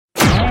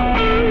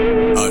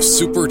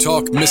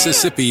SuperTalk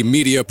Mississippi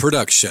media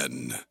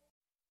production.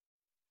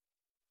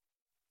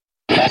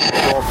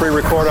 I'll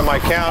pre-record on my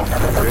count.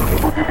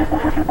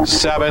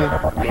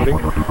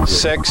 7,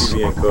 6,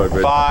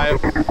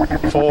 5,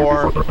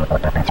 4,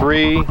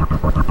 3,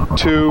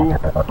 2.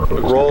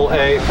 Roll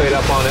A, fade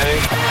up on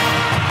A.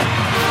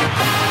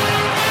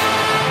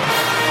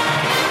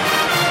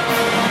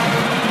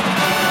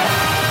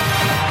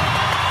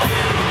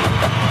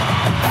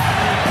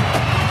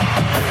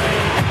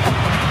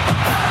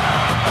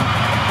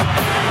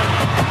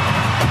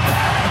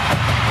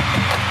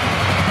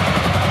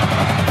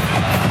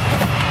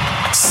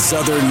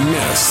 Southern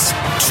Miss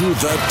to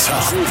the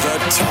top.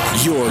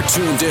 You're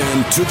tuned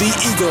in to the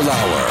Eagle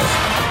Hour.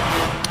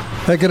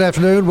 Hey, good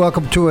afternoon.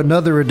 Welcome to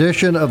another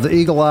edition of the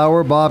Eagle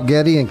Hour. Bob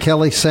Getty and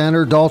Kelly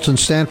Sander, Dalton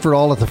Stanford,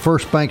 all at the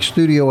First Bank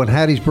Studio in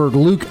Hattiesburg.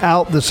 Luke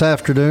out this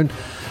afternoon.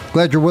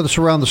 Glad you're with us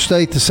around the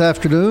state this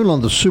afternoon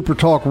on the Super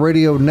Talk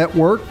Radio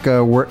Network,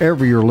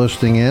 wherever you're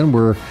listening in.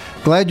 We're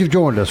glad you've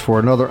joined us for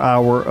another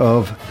hour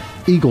of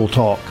Eagle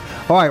Talk.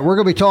 All right, we're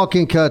going to be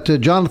talking to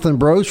Jonathan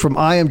Brose from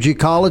IMG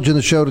College in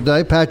the show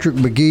today. Patrick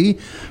McGee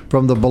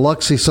from the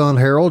Biloxi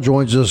Sun-Herald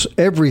joins us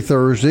every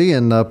Thursday,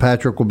 and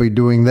Patrick will be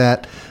doing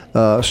that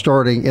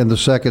starting in the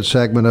second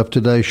segment of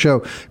today's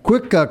show.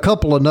 Quick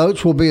couple of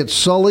notes. We'll be at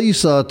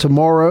Sully's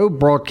tomorrow,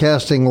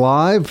 broadcasting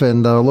live,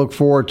 and look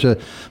forward to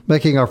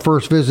making our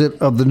first visit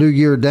of the new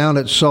year down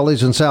at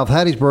Sully's in South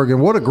Hattiesburg.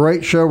 And what a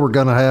great show we're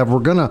going to have. We're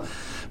going to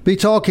be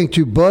talking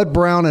to Bud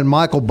Brown and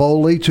Michael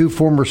Boley, two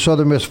former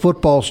Southern Miss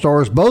football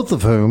stars, both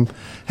of whom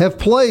have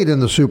played in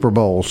the Super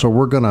Bowl. So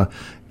we're going to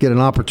get an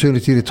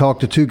opportunity to talk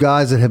to two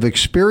guys that have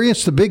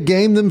experienced the big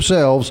game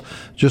themselves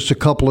just a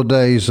couple of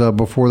days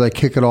before they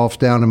kick it off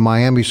down in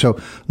Miami. So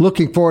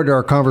looking forward to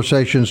our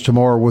conversations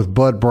tomorrow with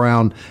Bud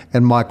Brown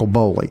and Michael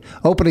Boley.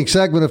 Opening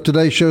segment of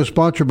today's show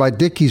sponsored by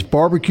Dickey's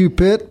Barbecue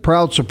Pit,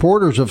 proud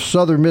supporters of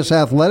Southern Miss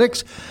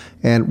Athletics.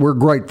 And we're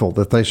grateful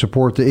that they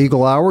support the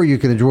Eagle Hour. You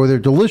can enjoy their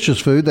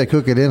delicious food. They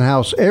cook it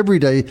in-house every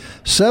day,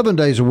 7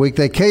 days a week.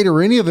 They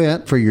cater any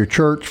event for your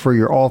church, for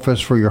your office,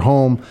 for your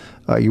home.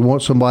 You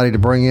want somebody to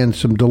bring in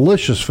some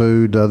delicious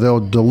food, they'll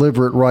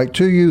deliver it right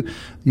to you.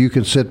 You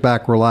can sit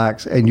back,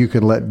 relax, and you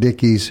can let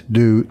Dickey's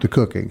do the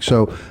cooking.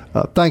 So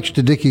thanks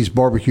to Dickey's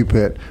Barbecue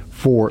Pit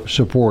for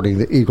supporting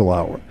the Eagle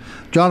Hour.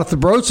 Jonathan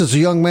Brose is a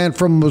young man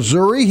from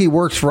Missouri. He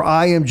works for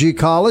IMG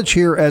College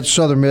here at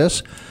Southern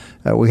Miss.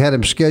 We had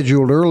him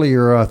scheduled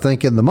earlier, I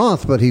think, in the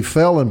month, but he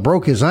fell and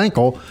broke his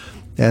ankle.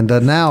 And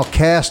now,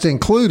 cast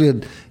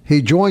included,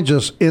 he joins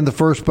us in the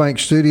First Bank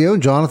Studio.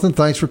 Jonathan,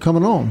 thanks for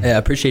coming on. Yeah, I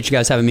appreciate you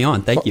guys having me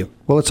on. Thank you.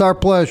 Well, it's our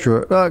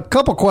pleasure. A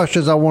couple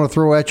questions I want to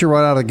throw at you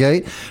right out of the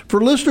gate.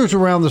 For listeners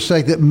around the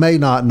state that may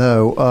not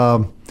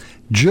know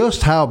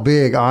just how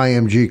big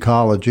IMG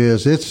College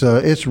is,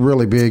 it's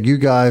really big. You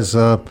guys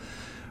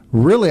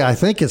really, I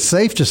think it's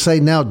safe to say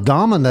now,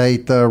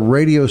 dominate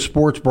radio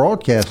sports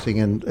broadcasting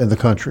in the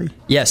country.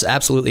 Yes,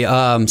 absolutely.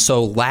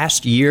 So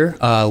last year,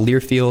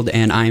 Learfield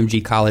and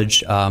IMG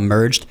College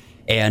merged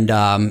and,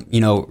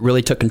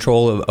 really took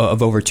control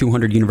of over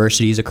 200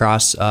 universities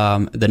across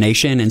the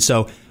nation. And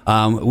so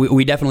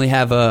we definitely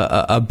have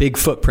a big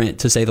footprint,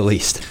 to say the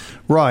least.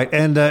 Right.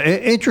 And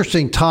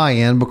interesting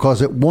tie-in,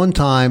 because at one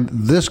time,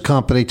 this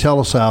company,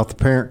 TeleSouth, the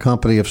parent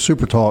company of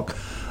SuperTalk,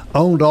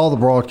 owned all the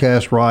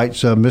broadcast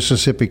rights,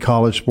 Mississippi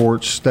College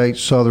Sports, State,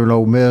 Southern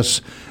Ole Miss,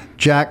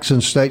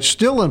 Jackson State,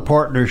 still in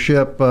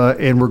partnership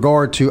in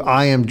regard to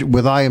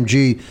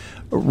IMG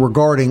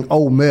regarding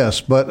Ole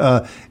Miss.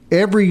 But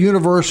every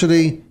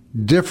university,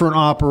 different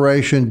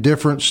operation,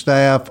 different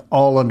staff,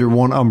 all under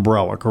one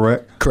umbrella,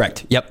 correct?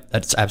 Correct. Yep,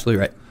 that's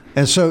absolutely right.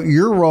 And so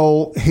your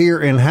role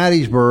here in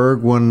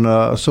Hattiesburg,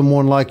 when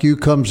someone like you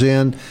comes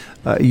in,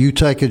 you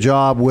take a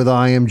job with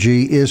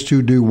IMG, is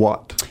to do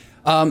what?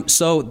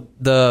 So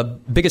the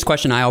biggest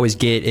question I always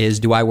get is,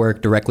 do I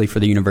work directly for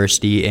the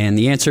university? And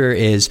the answer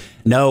is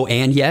no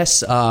and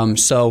yes.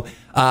 Learfield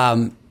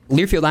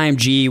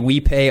IMG,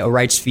 we pay a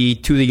rights fee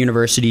to the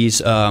universities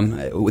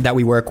that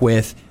we work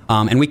with.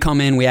 And we come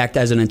in, we act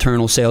as an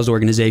internal sales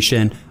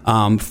organization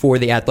for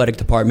the athletic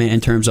department in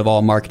terms of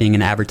all marketing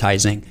and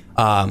advertising.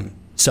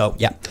 So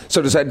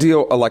does that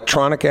deal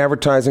electronic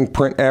advertising,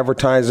 print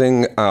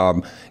advertising,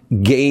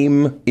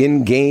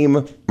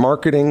 in-game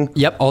marketing?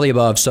 Yep, all the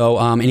above. So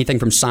anything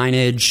from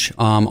signage,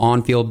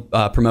 on-field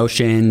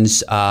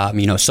promotions,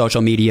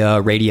 social media,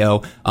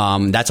 radio,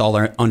 that's all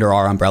under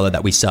our umbrella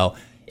that we sell.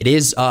 It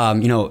is,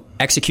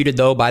 executed,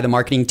 though, by the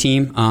marketing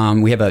team.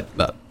 We have a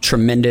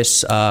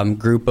tremendous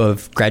group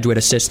of graduate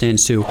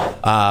assistants who,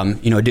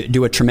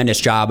 do a tremendous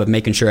job of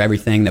making sure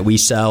everything that we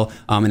sell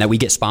and that we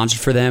get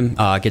sponsored for them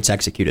gets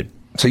executed.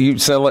 So you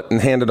sell it and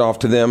hand it off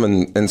to them,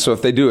 and so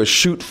if they do a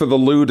shoot for the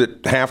loot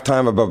at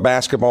halftime of a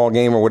basketball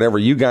game or whatever,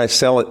 you guys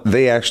sell it,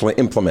 they actually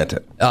implement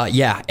it.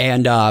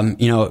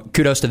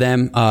 Kudos to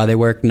them. They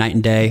work night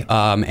and day,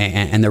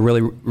 and they're really,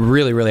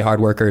 really, really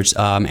hard workers,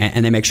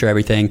 and they make sure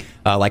everything,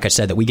 like I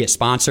said, that we get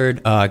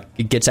sponsored,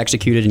 gets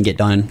executed and get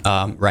done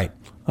right.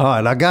 All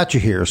right, I got you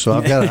here, so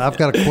I've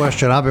got a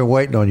question. I've been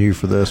waiting on you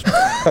for this.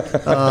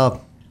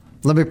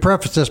 let me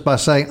preface this by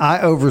saying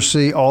I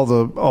oversee all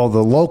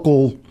the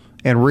local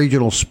and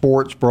regional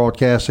sports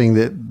broadcasting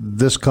that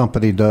this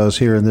company does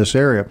here in this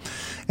area.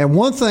 And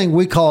one thing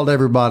we called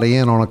everybody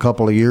in on a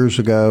couple of years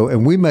ago,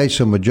 and we made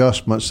some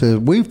adjustments, is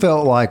we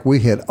felt like we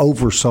had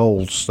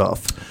oversold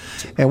stuff.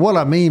 And what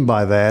I mean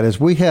by that is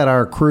we had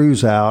our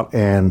crews out,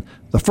 and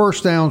the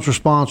first downs were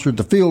sponsored,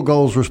 the field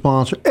goals were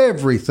sponsored,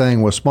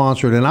 everything was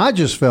sponsored, and I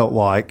just felt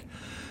like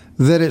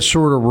that it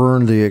sort of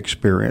ruined the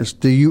experience.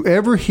 Do you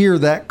ever hear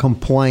that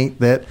complaint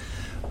that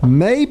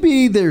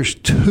maybe there's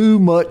too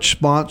much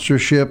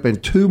sponsorship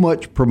and too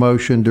much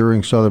promotion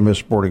during Southern Miss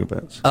sporting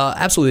events?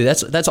 Absolutely.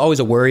 That's always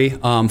a worry.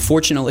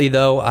 Fortunately,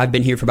 though, I've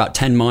been here for about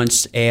 10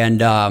 months.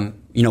 And,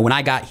 when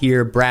I got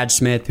here, Brad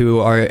Smith,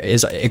 who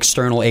is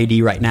external AD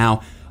right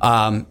now,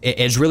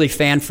 is really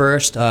fan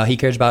first. He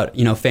cares about,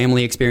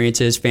 family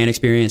experiences, fan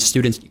experience,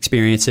 student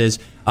experiences.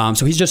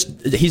 So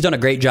he's done a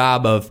great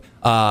job of,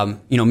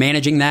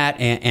 managing that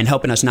and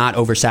helping us not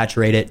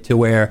oversaturate it to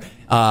where,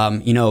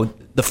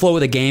 the flow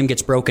of the game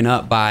gets broken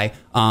up by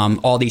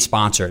all these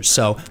sponsors.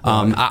 So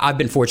I've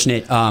been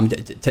fortunate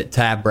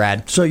to have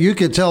Brad. So you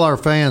could tell our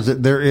fans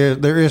that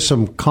there is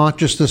some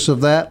consciousness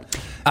of that,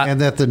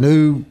 and that the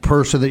new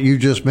person that you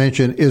just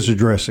mentioned is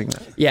addressing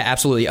that. Yeah,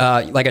 absolutely.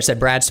 Like I said,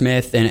 Brad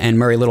Smith and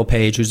Murray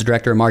Littlepage, who's the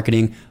director of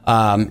marketing,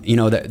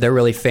 they're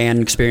really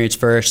fan experience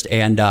first,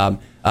 and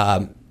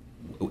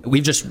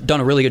we've just done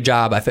a really good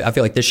job, I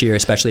feel like this year,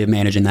 especially of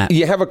managing that.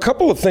 You have a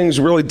couple of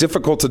things really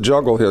difficult to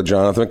juggle here,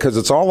 Jonathan, because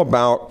it's all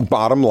about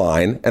bottom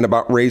line and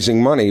about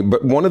raising money.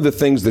 But one of the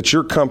things that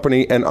your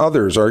company and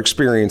others are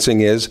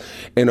experiencing is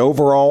an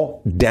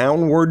overall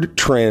downward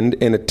trend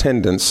in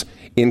attendance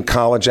in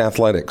college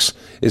athletics.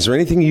 Is there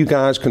anything you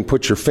guys can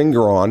put your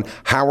finger on?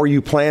 How are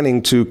you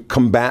planning to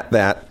combat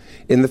that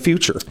in the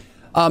future?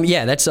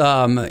 That's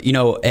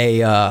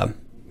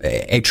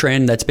a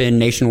trend that's been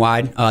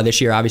nationwide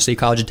this year. Obviously,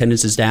 college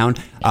attendance is down.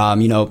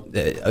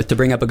 To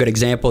bring up a good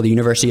example, the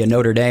University of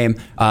Notre Dame,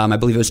 I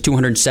believe it was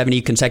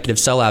 270 consecutive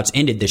sellouts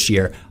ended this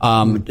year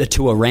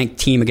to a ranked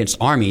team against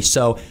Army.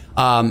 So,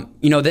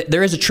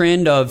 there is a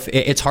trend of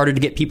it's harder to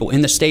get people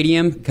in the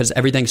stadium because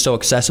everything's so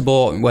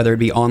accessible, whether it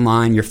be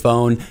online, your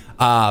phone.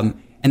 And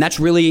that's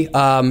really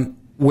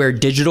where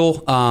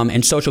digital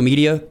and social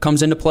media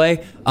comes into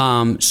play.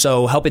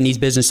 So helping these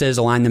businesses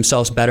align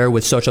themselves better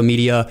with social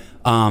media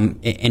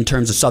in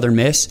terms of Southern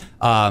Miss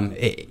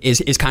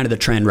is kind of the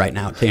trend right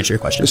now, to answer your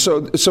question.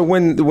 So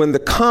when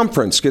the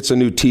conference gets a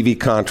new TV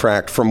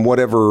contract from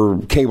whatever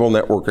cable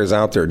network is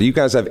out there, do you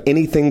guys have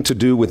anything to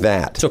do with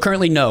that? So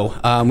currently, no.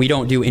 We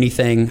don't do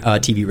anything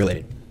TV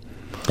related.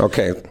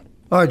 Okay.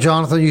 All right,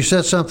 Jonathan, you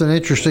said something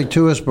interesting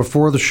to us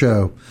before the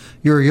show.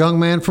 You're a young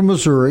man from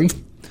Missouri.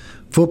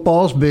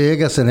 Football's big.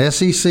 That's an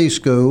SEC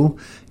school.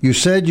 You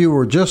said you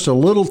were just a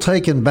little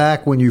taken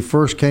back when you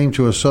first came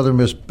to a Southern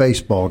Miss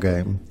baseball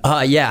game.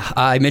 Yeah,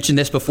 I mentioned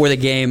this before the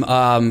game.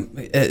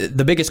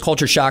 The biggest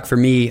culture shock for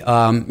me,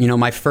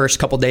 my first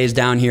couple days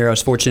down here, I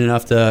was fortunate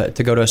enough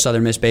to go to a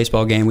Southern Miss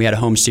baseball game. We had a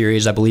home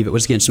series. I believe it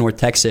was against North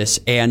Texas.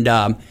 And,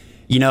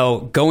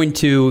 going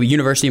to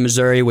University of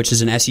Missouri, which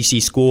is an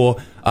SEC school,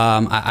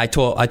 I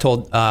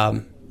told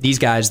these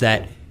guys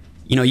that,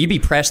 you'd be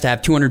pressed to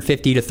have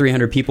 250 to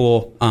 300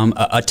 people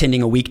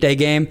attending a weekday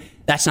game.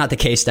 That's not the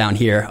case down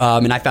here,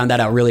 and I found that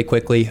out really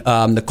quickly.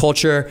 The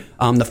culture,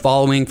 the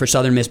following for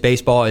Southern Miss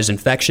baseball is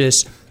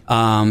infectious.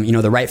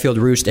 The right field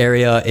roost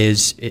area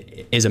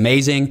is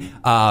amazing,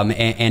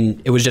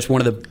 and it was just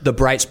one of the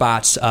bright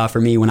spots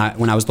for me when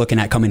I was looking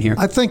at coming here.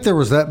 I think there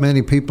was that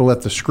many people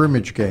at the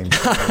scrimmage game.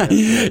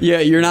 Yeah,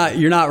 you're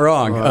not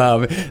wrong.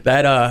 Right.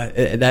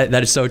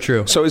 That is so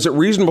true. So is it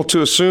reasonable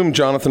to assume,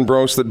 Jonathan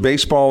Brose, that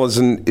baseball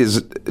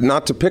is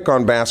not to pick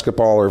on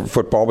basketball or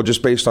football, but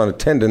just based on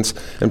attendance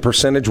and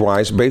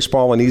percentage-wise,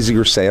 baseball an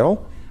easier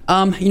sale?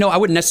 I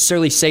wouldn't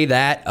necessarily say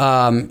that.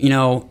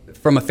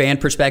 From a fan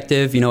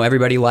perspective,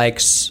 everybody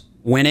likes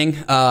winning.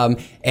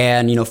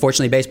 And,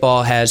 fortunately,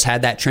 baseball has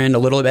had that trend a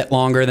little bit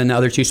longer than the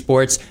other two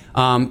sports.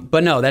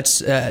 But no, that's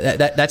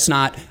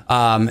not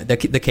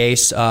the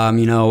case.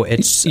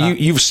 It's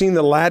you've seen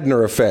the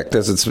Ladner effect,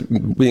 as it's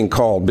being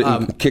called,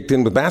 kicked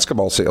in with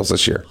basketball sales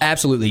this year.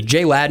 Absolutely.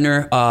 Jay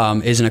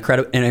Ladner is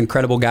an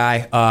incredible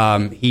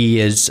guy. He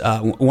is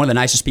one of the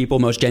nicest people,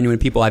 most genuine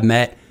people I've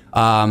met.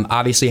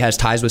 Obviously has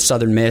ties with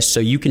Southern Miss, so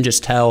you can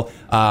just tell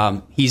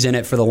he's in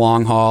it for the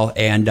long haul,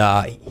 and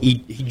he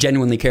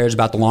genuinely cares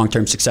about the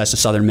long-term success of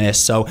Southern Miss.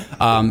 So,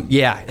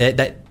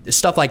 that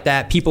stuff like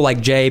that, people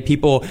like Jay,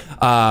 people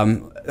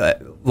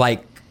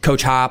like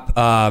Coach Hop,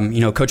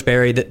 Coach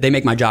Barry, they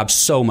make my job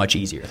so much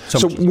easier.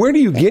 So where do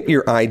you get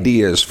your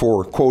ideas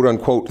for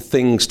quote-unquote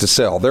things to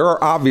sell? There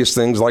are obvious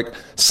things like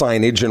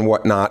signage and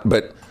whatnot,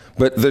 but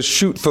the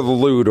shoot for the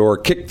loot or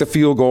kick the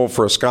field goal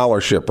for a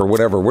scholarship or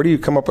whatever, where do you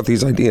come up with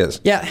these ideas?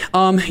 Yeah,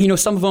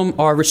 some of them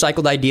are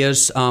recycled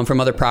ideas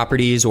from other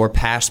properties or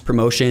past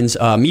promotions.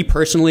 Me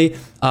personally,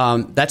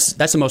 that's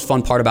the most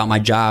fun part about my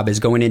job, is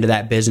going into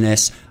that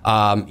business,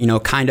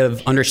 kind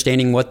of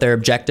understanding what their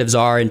objectives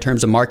are in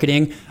terms of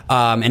marketing,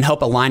 and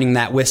help aligning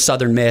that with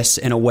Southern Miss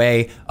in a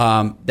way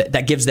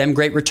that gives them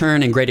great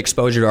return and great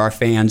exposure to our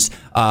fans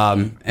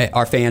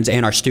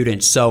and our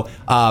students. So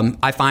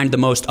I find the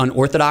most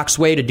unorthodox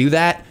way to do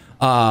that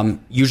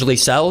usually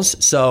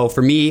sells. So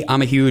for me,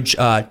 I'm a huge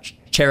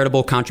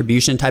charitable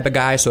contribution type of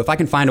guy. So if I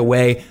can find a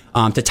way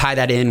to tie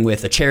that in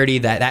with a charity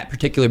that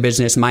particular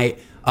business might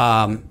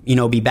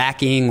be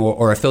backing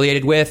or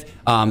affiliated with,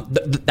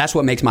 that's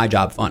what makes my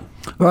job fun.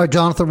 All right,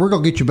 Jonathan, we're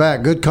going to get you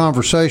back. Good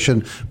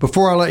conversation.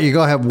 Before I let you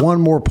go, I have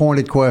one more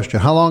pointed question.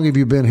 How long have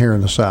you been here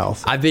in the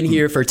South? I've been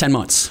here for 10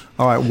 months.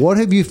 All right. What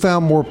have you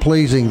found more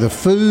pleasing, the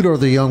food or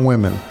the young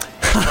women?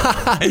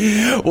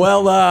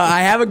 Well,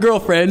 I have a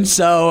girlfriend,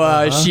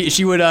 so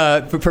she would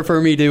prefer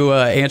me to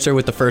answer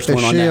with the first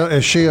one on that.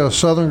 Is she a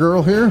Southern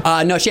girl here?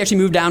 No, she actually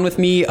moved down with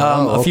me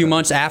a few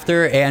months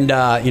after, and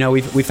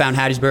we found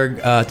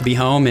Hattiesburg to be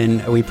home,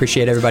 and we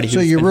appreciate everybody. So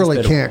you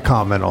really can't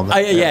comment on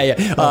that.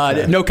 Yeah.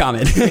 Okay. No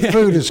comment.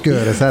 Food is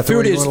good. Is that the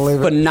food way you is want to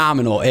leave it?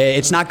 Phenomenal.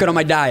 It's not good on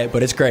my diet,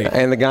 but it's great.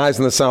 And the guys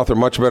in the South are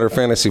much better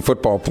fantasy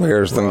football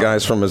players than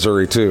guys from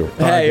Missouri too.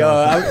 Hey,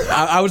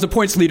 I was the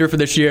points leader for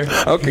this year.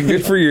 Okay,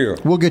 good for you.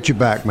 We'll get you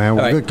back, man.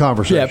 Right. Good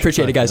conversation. Yeah,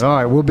 appreciate it, guys. All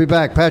right, we'll be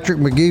back. Patrick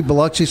McGee,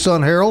 Biloxi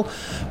Sun-Herald,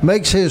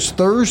 makes his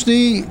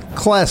Thursday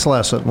class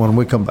lesson when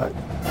we come back.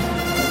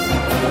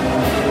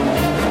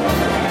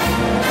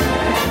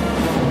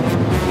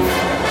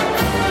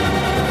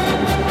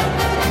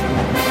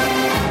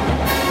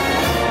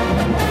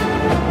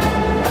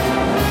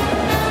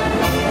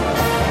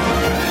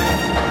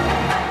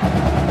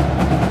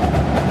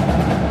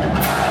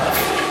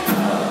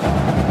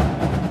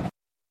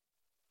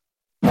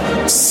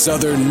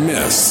 Southern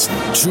Miss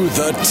to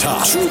the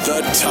top. To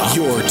the top.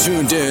 You're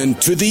tuned in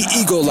to the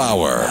Eagle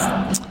Hour.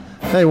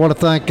 Hey, I want to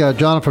thank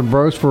Jonathan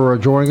Brose for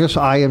joining us.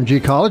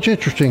 IMG College,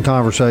 interesting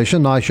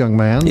conversation. Nice young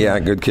man. Yeah,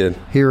 good kid.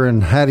 Here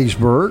in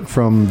Hattiesburg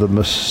from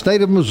the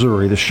state of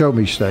Missouri, the Show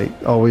Me State.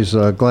 Always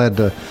glad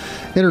to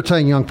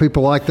entertain young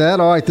people like that.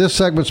 All right, this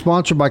segment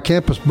sponsored by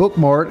Campus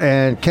Bookmart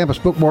and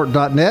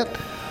campusbookmart.net.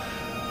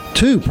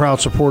 Two proud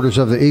supporters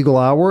of the Eagle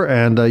Hour,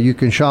 and you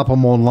can shop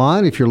them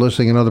online if you're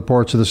listening in other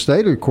parts of the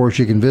state. Of course,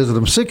 you can visit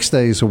them 6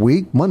 days a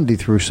week, Monday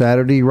through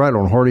Saturday, right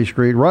on Hardy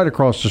Street, right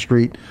across the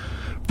street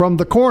from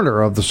the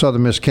corner of the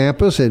Southern Miss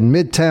campus in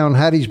Midtown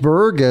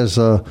Hattiesburg, as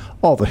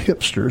all the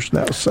hipsters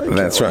now say.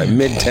 That's right,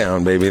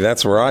 Midtown, baby.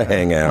 That's where I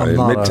hang out, in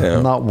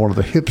Midtown. Not one of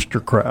the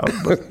hipster crowd,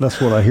 but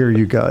that's what I hear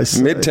you guys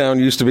say. Midtown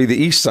used to be the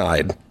east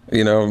side.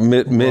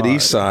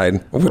 Mid-east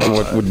side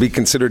would be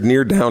considered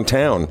near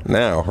downtown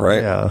now,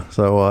 right? Yeah.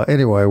 So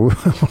anyway, we want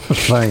to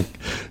thank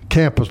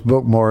Campus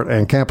Bookmart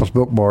and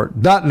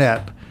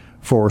campusbookmart.net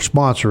for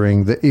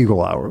sponsoring the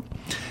Eagle Hour.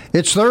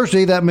 It's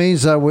Thursday. That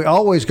means we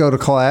always go to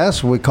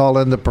class. We call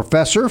in the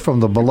professor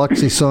from the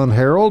Biloxi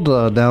Sun-Herald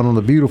down on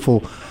the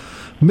beautiful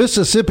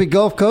Mississippi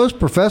Gulf Coast.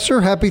 Professor,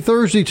 happy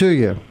Thursday to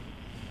you.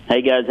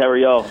 Hey, guys. How are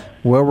y'all?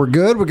 Well, we're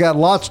good. We got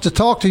lots to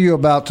talk to you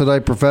about today,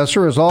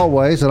 Professor, as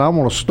always, and I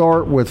want to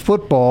start with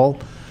football.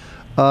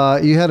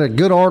 You had a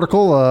good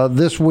article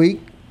this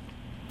week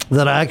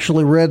that I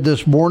actually read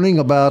this morning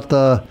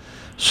about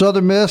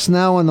Southern Miss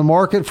now in the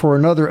market for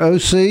another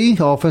OC,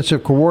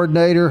 offensive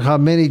coordinator, how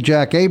many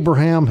Jack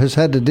Abraham has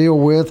had to deal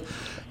with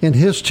in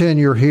his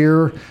tenure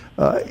here.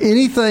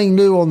 Anything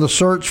new on the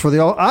search for the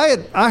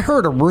I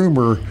heard a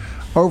rumor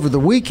over the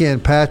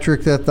weekend,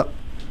 Patrick, that the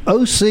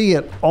OC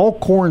at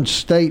Alcorn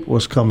State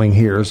was coming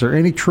here. Is there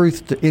any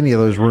truth to any of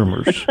those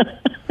rumors?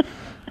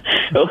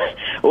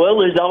 Well,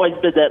 there's always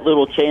been that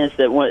little chance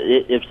that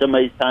if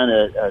somebody's tying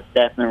a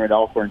staff member at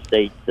Alcorn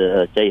State,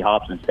 Jay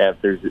Hobson's staff,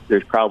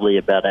 there's probably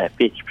about a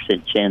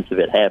 50% chance of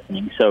it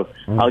happening. So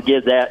I'll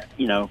give that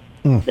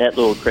that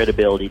little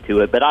credibility to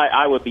it. But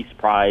I would be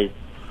surprised.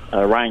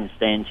 Ryan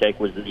Stanchek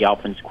was the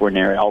offense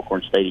coordinator at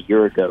Alcorn State a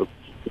year ago,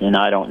 and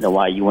I don't know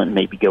why you wouldn't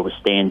maybe go with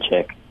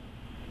Stanchek.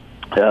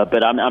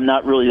 But I'm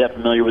not really that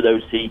familiar with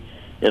OC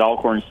at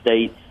Alcorn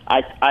State.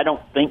 I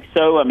don't think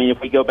so. I mean, if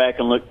we go back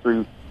and look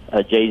through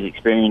Jay's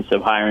experience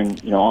of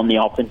hiring, on the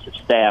offensive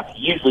staff,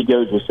 he usually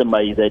goes with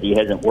somebody that he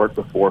hasn't worked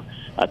before.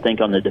 I think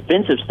on the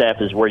defensive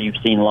staff is where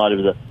you've seen a lot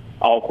of the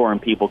Alcorn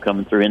people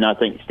coming through, and I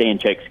think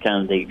Stanchek's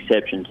kind of the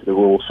exception to the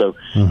rule. So,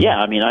 yeah,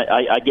 I mean,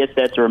 I guess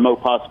that's a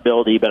remote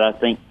possibility, but I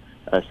think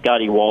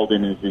Scotty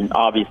Walden is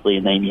obviously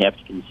a name you have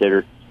to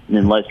consider. And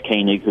then Les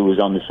Koenig, who was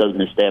on the Southern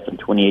Miss staff in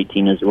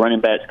 2018 as a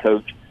running backs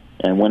coach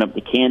and went up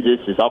to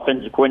Kansas as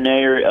offensive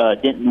coordinator.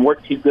 Didn't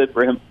work too good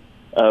for him.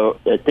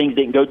 Things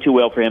didn't go too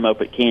well for him up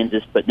at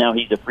Kansas, but now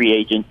he's a free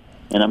agent,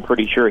 and I'm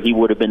pretty sure he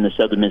would have been the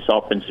Southern Miss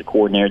offensive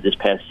coordinator this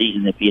past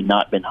season if he had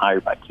not been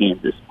hired by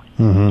Kansas.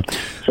 Mm-hmm.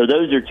 So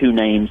those are two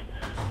names.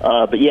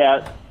 But,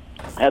 yeah,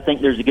 I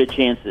think there's a good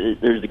chance that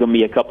there's going to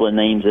be a couple of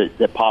names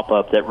that pop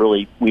up that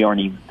really we aren't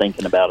even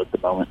thinking about at the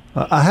moment.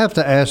 I have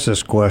to ask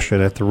this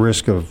question at the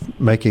risk of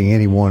making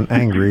anyone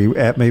angry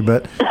at me,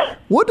 but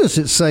What does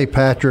it say,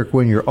 Patrick,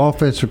 when your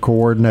offensive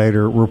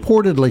coordinator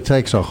reportedly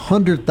takes a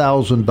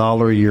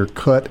 $100,000 a year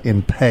cut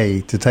in pay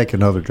to take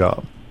another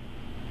job?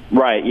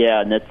 Right,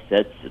 yeah, and that's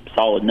a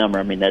solid number.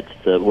 I mean, that's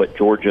what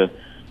Georgia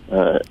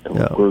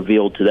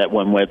revealed to that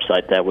one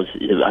website. That was,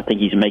 I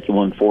think he's making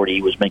 $140.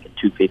 He was making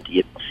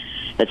 $250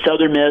 at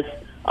Southern Miss.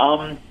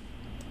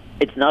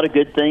 It's not a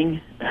good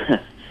thing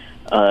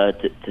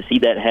to see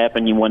that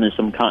happen. You wanted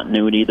some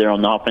continuity there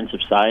on the offensive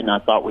side, and I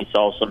thought we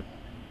saw some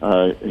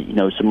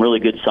really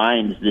good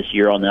signs this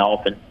year on the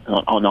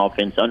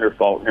offense under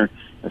Faulkner,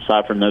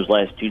 aside from those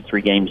last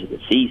 2-3 games of the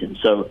season.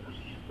 So,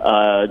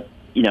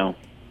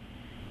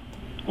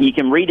 you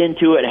can read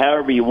into it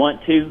however you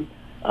want to,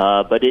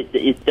 but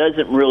it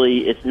doesn't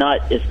really. It's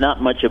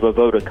not much of a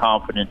vote of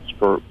confidence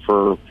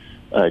for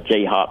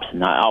Jay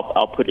Hopson.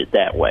 I'll put it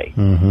that way.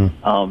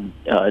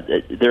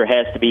 Mm-hmm. There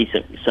has to be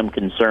some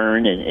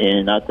concern,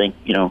 and I think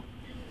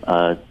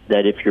that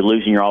if you're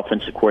losing your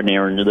offensive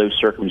coordinator under those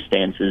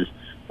circumstances,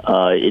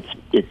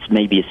 it's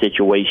maybe a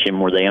situation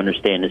where they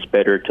understand it's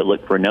better to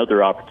look for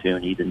another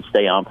opportunity than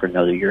stay on for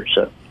another year or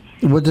so.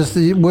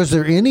 Was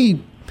there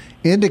any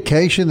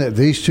indication that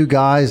these two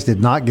guys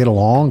did not get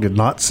along, did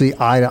not see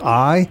eye to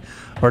eye,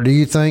 or do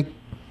you think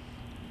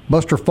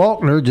Buster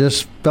Faulkner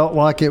just felt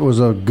like it was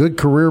a good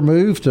career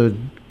move to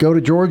go to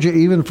Georgia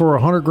even for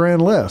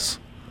 $100,000 less?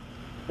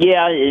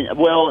 Yeah,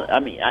 well, I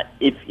mean,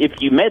 if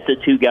you met the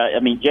two guys, I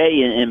mean,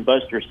 Jay and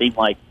Buster seemed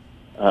like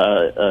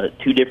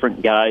two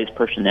different guys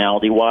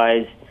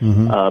personality-wise,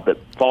 but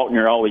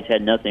Faulkner always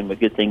had nothing but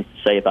good things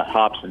to say about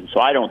Hopson,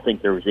 so I don't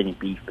think there was any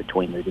beef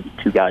between the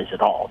two guys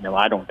at all. No,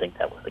 I don't think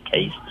that was the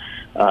case.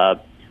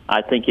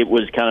 I think it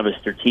was kind of a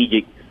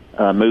strategic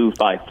move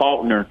by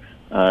Faulkner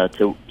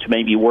to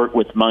maybe work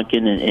with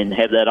Monken and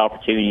have that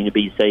opportunity to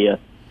be, say,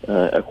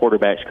 a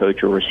quarterback's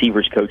coach or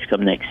receivers coach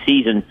come next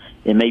season,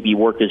 and maybe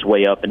work his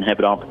way up and have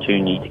an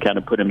opportunity to kind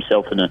of put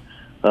himself in a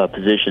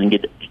position and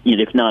get,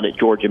 if not at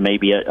Georgia,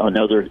 maybe on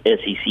other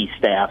SEC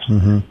staffs.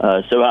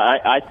 So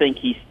I think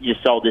he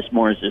just saw this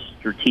more as a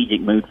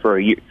strategic move for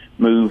a year.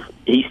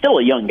 He's still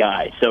a young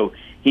guy, so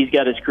he's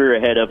got his career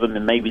ahead of him,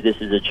 and maybe this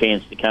is a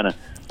chance to kind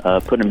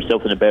of put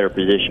himself in a better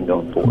position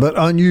going forward. But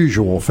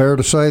unusual, fair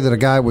to say that a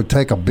guy would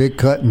take a big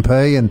cut in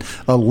pay in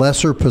a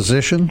lesser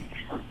position?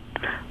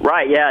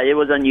 Right, yeah, it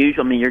was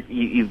unusual. I mean,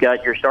 you've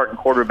got your starting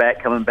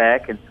quarterback coming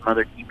back and some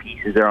other key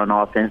pieces there on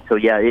offense. So,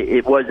 yeah,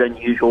 it was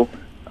unusual.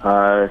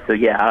 That's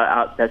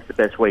the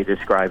best way to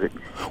describe it.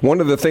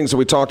 One of the things that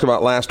we talked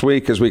about last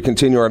week as we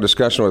continue our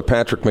discussion with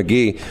Patrick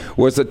McGee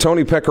was that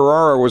Tony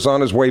Pecoraro was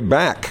on his way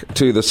back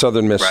to the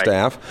Southern Miss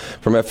staff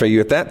from FAU.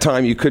 At that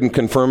time, you couldn't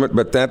confirm it,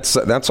 but that's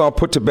all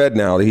put to bed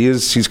now.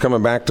 He's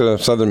coming back to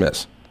Southern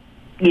Miss.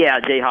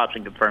 Yeah, Jay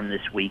Hopson confirmed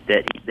this week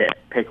that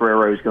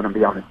Pecoraro is going to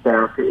be on the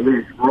staff.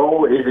 His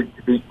role isn't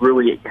to be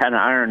really kind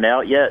of ironed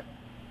out yet.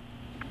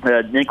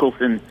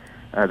 Nicholson,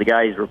 the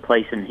guy he's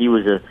replacing, he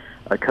was a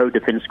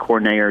co-defense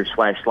coordinator /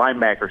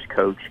 linebackers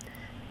coach,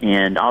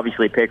 and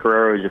obviously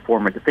Pecoraro is a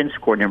former defense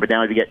coordinator, but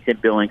now you got Tim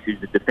Billings, who's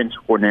the defense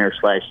coordinator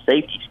 /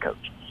 safeties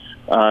coach.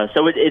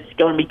 So it's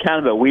going to be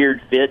kind of a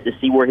weird fit to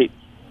see where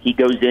he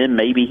goes in.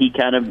 Maybe he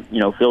kind of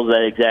fills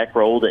that exact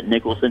role that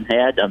Nicholson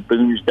had.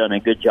 Boone's done a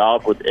good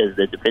job as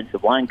the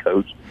defensive line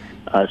coach,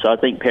 so I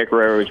think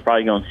Pecoraro is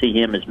probably going to see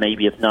him as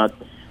maybe, if not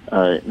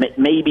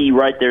maybe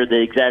right there the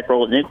exact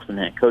role that Nicholson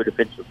had,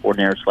 co-defensive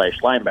coordinator /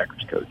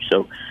 linebackers coach.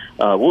 So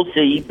we'll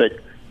see, but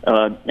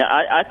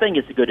I think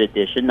it's a good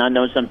addition. I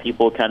know some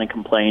people kind of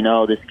complain,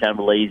 this is kind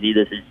of lazy,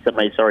 this is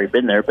somebody that's already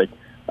been there, but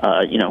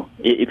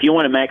if you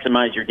want to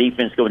maximize your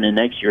defense going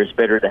into next year, it's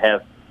better to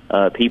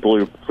have people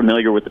who are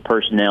familiar with the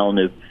personnel and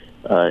who've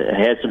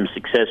had some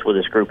success with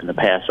this group in the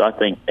past. So I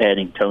think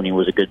adding Tony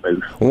was a good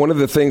move. One of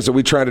the things that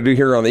we try to do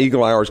here on the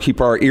Eagle Hour is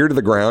keep our ear to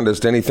the ground as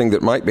to anything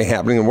that might be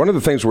happening. And one of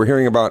the things we're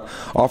hearing about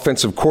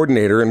offensive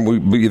coordinator, and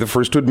we'd be the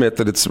first to admit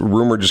that it's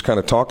rumor, just kind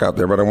of talk out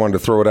there, but I wanted to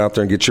throw it out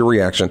there and get your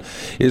reaction,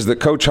 is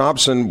that Coach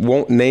Hopson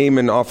won't name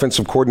an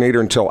offensive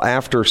coordinator until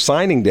after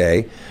signing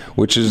day,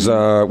 which is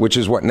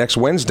what, next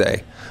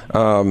Wednesday.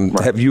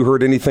 Have you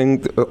heard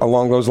anything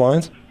along those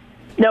lines?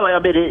 No, I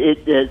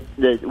mean,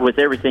 with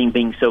everything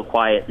being so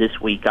quiet this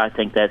week, I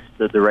think that's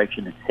the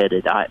direction it's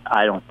headed.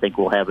 I don't think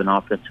we'll have an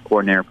offensive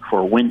coordinator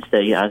before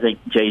Wednesday. I think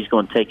Jay's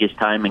going to take his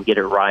time and get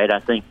it right. I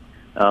think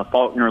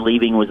Faulkner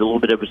leaving was a little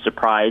bit of a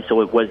surprise,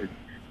 so it wasn't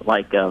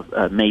like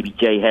maybe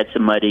Jay had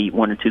somebody,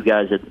 one or two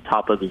guys at the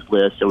top of his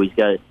list, so he's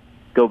got to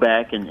go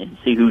back and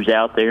see who's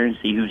out there and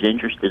see who's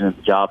interested in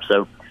the job.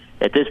 So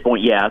at this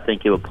point, I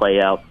think it will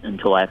play out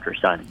until after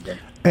signing day.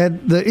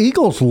 And the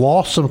Eagles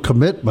lost some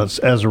commitments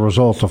as a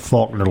result of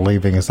Faulkner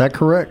leaving. Is that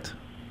correct?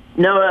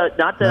 No,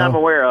 not that I'm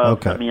aware of.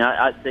 Okay. I mean,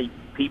 I think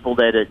people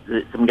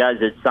some guys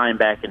that signed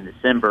back in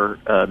December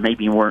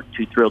maybe weren't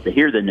too thrilled to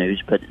hear the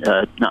news, but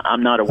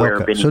I'm not aware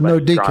of anybody. So no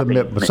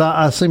decommitments.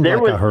 I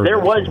heard there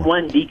was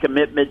one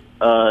decommitment.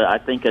 I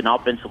think an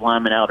offensive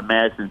lineman out of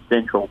Madison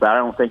Central, but I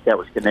don't think that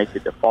was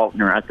connected to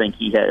Faulkner. I think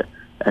he had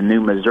a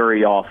new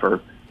Missouri offer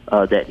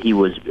that he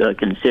was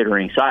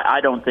considering. So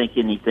I don't think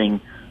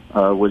anything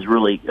was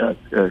really,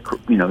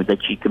 that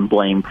you can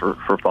blame for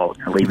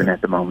Faulkner leaving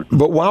at the moment.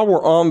 But while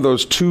we're on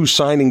those two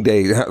signing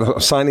days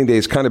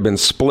kind of been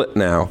split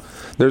now.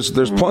 There's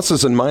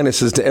pluses and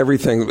minuses to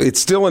everything. It's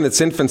still in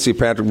its infancy,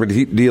 Patrick. But do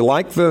you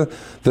like the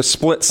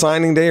split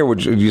signing day, or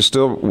would you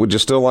still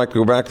like to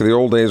go back to the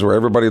old days where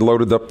everybody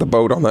loaded up the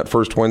boat on that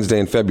first Wednesday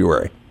in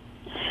February?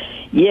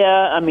 Yeah,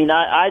 I mean,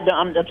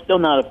 I'm still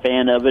not a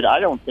fan of it. I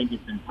don't think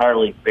it's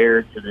entirely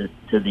fair to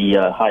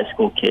the high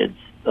school kids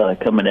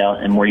coming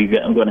out and where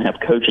you're going to have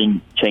coaching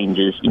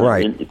changes,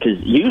 right? Because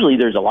usually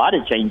there's a lot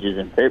of changes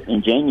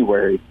in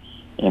January,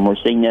 and we're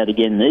seeing that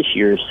again this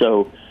year.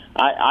 So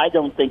I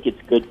don't think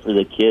it's good for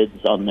the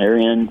kids on their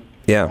end.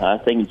 Yeah, I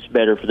think it's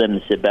better for them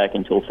to sit back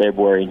until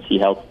February and see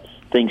how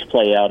things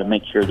play out and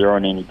make sure there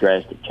aren't any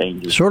drastic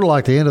changes. Sort of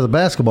like the end of the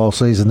basketball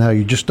season now.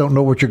 You just don't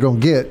know what you're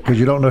going to get because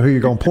you don't know who you're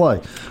going to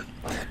play.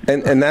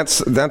 And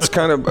that's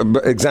kind of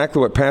exactly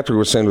what Patrick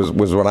was saying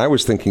was what I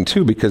was thinking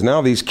too, because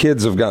now these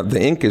kids have got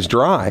the ink is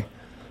dry.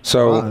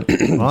 So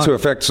so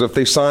if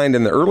they signed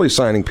in the early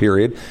signing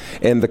period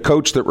and the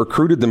coach that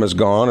recruited them is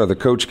gone or the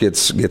coach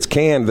gets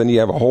canned, then you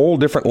have a whole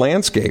different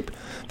landscape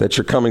that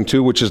you're coming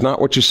to, which is not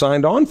what you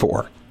signed on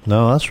for.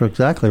 No, that's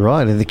exactly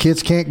right. And the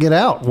kids can't get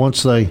out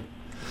once they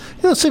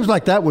it seems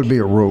like that would be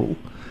a rule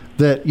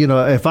that,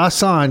 if I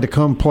sign to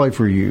come play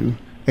for you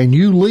and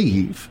you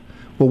leave,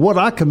 well, what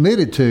I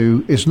committed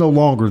to is no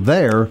longer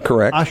there.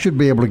 Correct. I should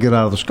be able to get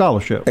out of the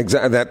scholarship.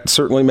 Exactly. That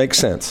certainly makes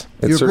sense.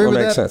 You agree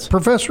with that,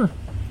 Professor?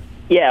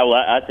 Yeah, well,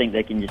 I think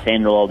they can just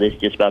handle all this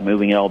just by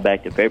moving it all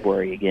back to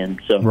February again.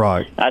 So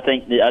right. I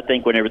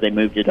think whenever they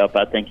moved it up,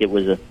 I think it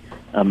was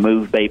a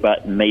move made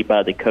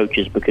by the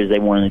coaches because they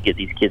wanted to get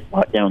these kids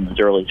locked down as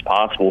early as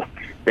possible.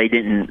 They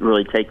didn't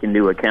really take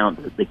into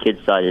account the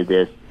kids' side of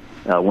this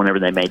whenever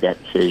they made that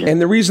decision.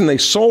 And the reason they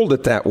sold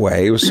it that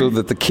way was so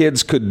that the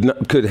kids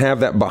could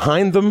have that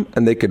behind them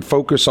and they could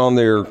focus on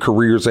their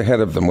careers ahead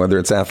of them, whether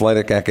it's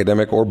athletic,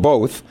 academic, or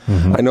both.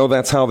 Mm-hmm. I know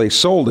that's how they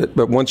sold it,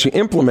 but once you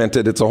implement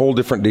it, it's a whole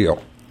different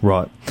deal.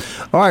 Right.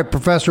 All right,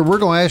 Professor, we're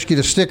going to ask you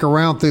to stick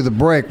around through the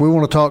break. We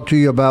want to talk to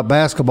you about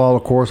basketball,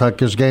 of course, like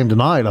this game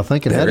tonight, I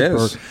think, in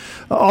Hattiesburg.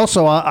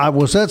 Also, I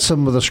was at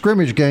some of the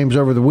scrimmage games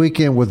over the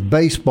weekend with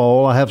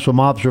baseball. I have some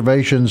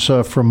observations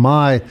from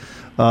my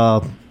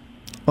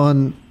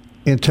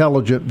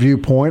unintelligent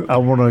viewpoint. I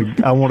want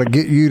to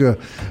get you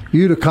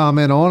to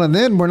comment on, and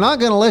then we're not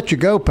going to let you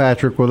go,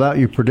 Patrick, without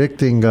you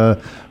predicting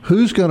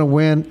who's going to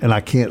win. And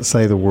I can't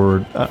say the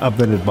word. I've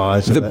been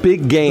advised. The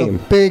big game.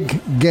 The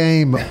big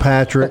game,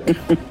 Patrick.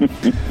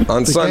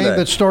 On the Sunday. Game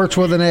that starts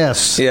with an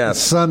S. Yes.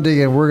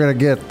 Sunday, and we're going to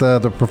get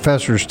the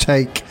professor's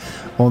take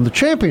on the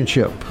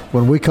championship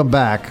when we come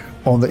back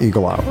on the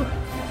Eagle Hour.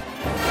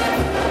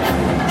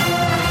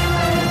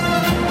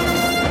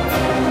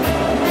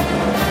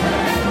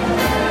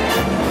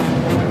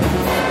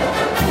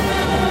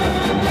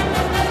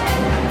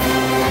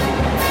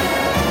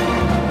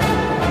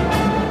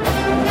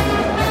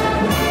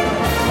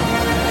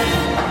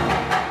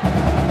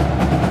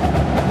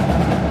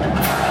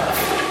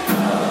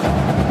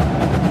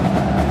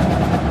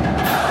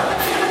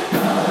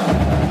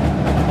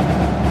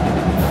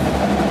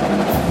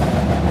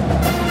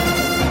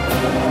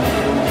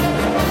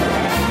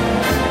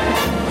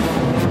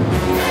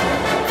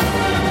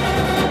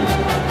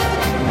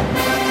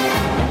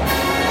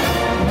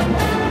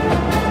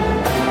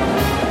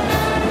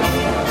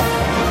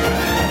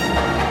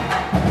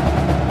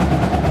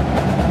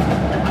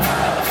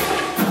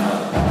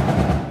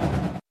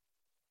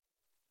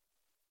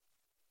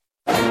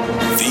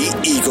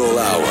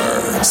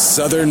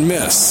 Southern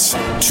Miss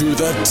to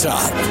the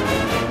top.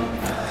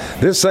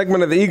 This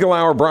segment of the Eagle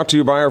Hour brought to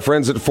you by our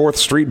friends at 4th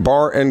Street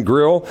Bar and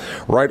Grill,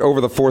 right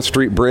over the 4th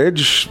Street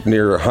Bridge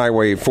near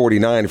Highway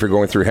 49 if you're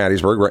going through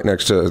Hattiesburg, right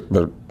next to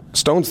the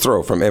stone's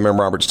throw from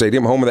M.M. Roberts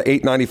Stadium, home of the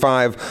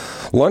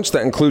 $8.95 lunch.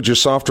 That includes your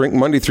soft drink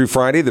Monday through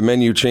Friday. The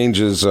menu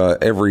changes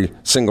every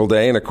single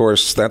day. And, of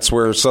course, that's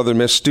where Southern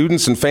Miss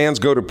students and fans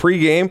go to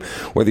pregame,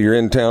 whether you're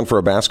in town for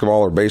a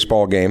basketball or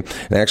baseball game.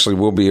 And actually,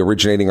 we'll be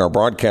originating our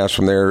broadcast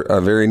from there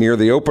very near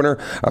the opener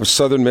of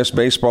Southern Miss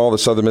baseball, the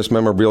Southern Miss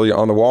memorabilia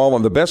on the wall,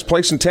 and the best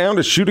place in town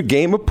to shoot a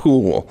game of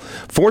pool.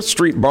 4th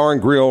Street Bar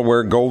and Grill,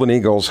 where Golden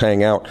Eagles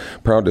hang out.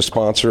 Proud to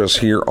sponsor us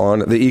here on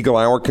the Eagle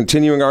Hour.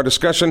 Continuing our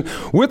discussion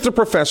with the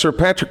professor,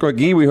 Patrick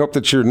McGee. We hope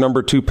that your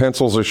number 2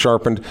 pencils are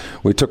sharpened.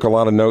 We took a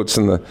lot of notes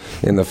in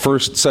the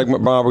first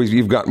segment, Bob.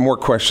 You've got more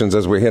questions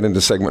as we head into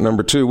segment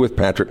number 2 with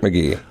Patrick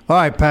McGee. All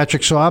right,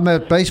 Patrick. So I'm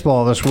at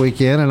baseball this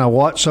weekend, and I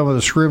watched some of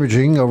the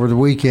scrimmaging over the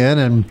weekend,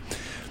 and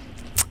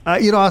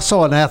I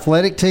saw an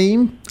athletic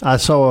team. I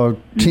saw a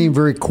team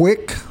very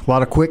quick, a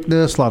lot of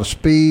quickness, a lot of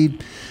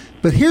speed.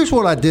 But here's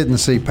what I didn't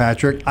see,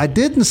 Patrick. I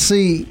didn't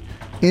see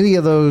any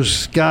of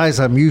those guys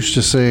I'm used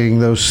to seeing,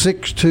 those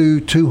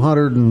 6'2",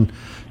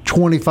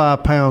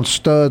 225-pound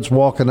studs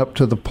walking up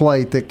to the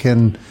plate that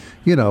can,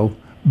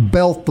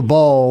 belt the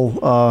ball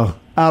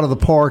out of the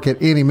park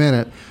at any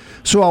minute.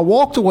 So I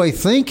walked away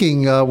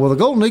thinking, the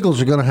Golden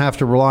Eagles are going to have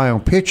to rely on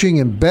pitching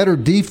and better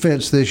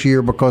defense this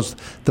year because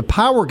the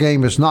power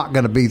game is not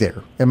going to be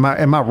there. Am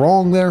I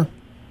wrong there?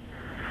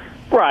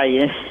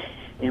 Right,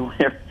 and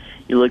whenever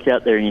you look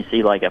out there and you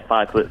see like a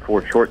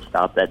 5'4"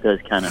 shortstop, that does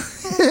kind of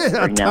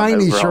a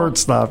tiny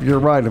shortstop. You're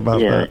right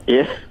about that.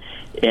 Yeah,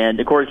 and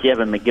of course you have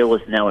a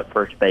McGillis now at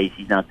first base.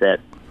 He's not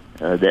that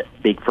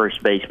big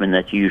first baseman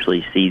that you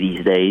usually see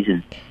these days.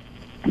 And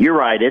you're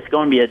right, it's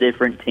going to be a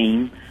different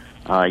team.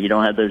 You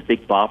don't have those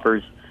big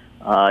boppers.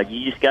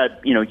 You just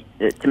got,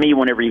 to me,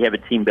 whenever you have a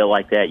team built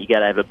like that, you got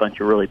to have a bunch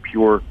of really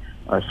pure,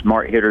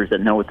 smart hitters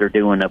that know what they're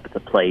doing up at the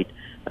plate.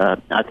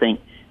 I think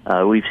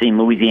we've seen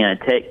Louisiana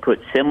Tech put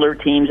similar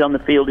teams on the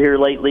field here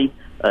lately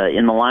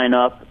in the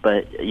lineup,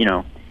 but,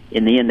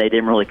 in the end they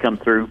didn't really come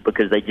through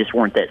because they just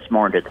weren't that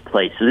smart at the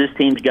plate. So this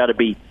team's got to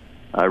be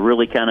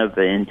really kind of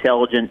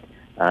intelligent,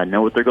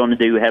 know what they're going to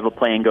do, have a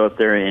plan, go up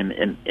there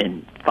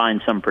and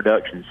find some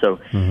production. So,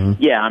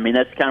 yeah, I mean,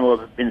 that's kind of what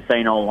I've been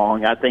saying all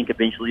along. I think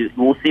eventually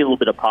we'll see a little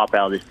bit of pop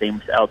out of this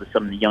team, out of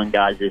some of the young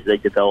guys as they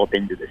develop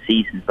into the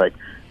season. But,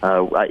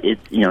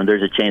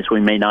 there's a chance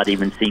we may not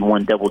even see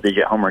one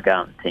double-digit homer guy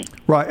on the team.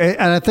 Right,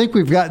 and I think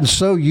we've gotten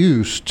so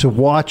used to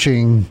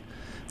watching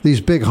these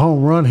big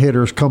home run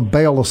hitters come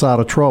bail us out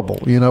of trouble.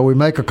 We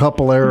make a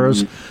couple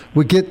errors,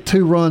 we get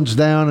 2 runs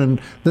down, and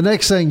the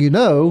next thing you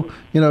know,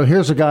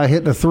 here's a guy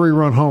hitting a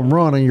 3-run home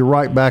run, and you're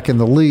right back in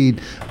the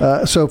lead.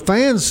 So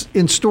fans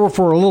in store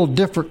for a little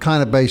different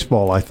kind of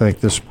baseball, I think,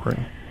 this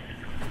spring.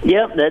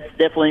 Yep, that's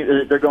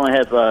definitely. They're going to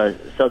have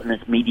Southern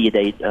Miss Media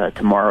Day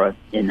tomorrow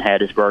in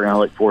Hattiesburg, and I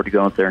look forward to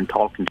going up there and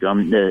talking to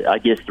them. I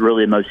guess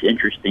really the most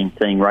interesting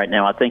thing right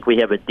now, I think we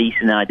have a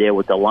decent idea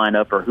what the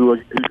lineup or who's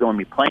going to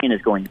be playing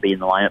is going to be in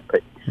the lineup,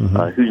 but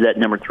who's that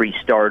number 3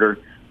 starter,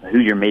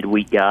 who's your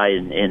midweek guy,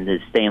 and is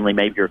Stanley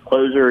maybe your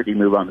closer, or do you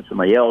move on to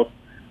somebody else?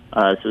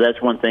 So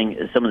that's one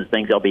thing, some of the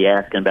things I'll be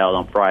asking about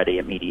on Friday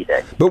at Media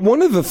Day. But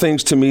one of the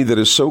things to me that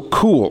is so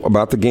cool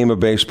about the game of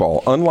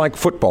baseball, unlike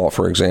football,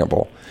 for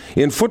example,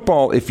 in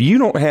football, if you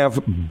don't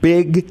have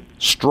big,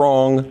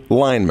 strong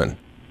linemen,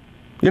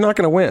 you're not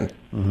going to win.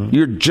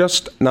 You're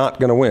just not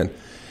going to win.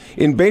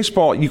 In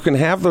baseball, you can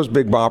have those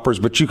big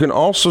boppers, but you can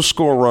also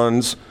score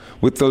runs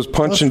with those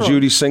punch and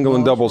Judy single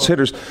and doubles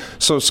hitters.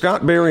 So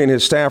Scott Berry and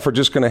his staff are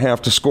just going to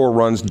have to score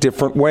runs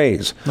different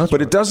ways. But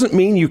it doesn't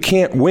mean you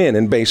can't win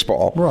in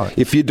baseball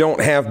if you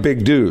don't have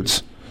big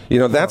dudes.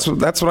 That's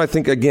what I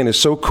think, again, is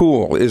so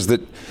cool, is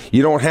that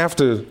you don't have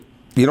to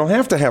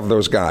have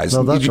those guys.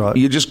 No, that's right.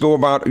 You just go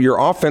about your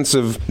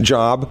offensive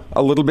job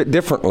a little bit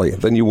differently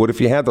than you would if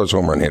you had those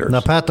home run hitters.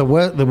 Now, Pat, the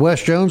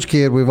Wes Jones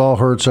kid we've all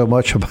heard so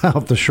much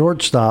about, the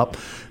shortstop,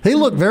 he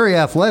looked very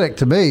athletic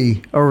to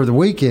me over the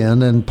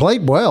weekend and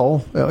played well.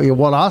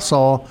 What I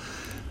saw,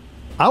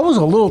 I was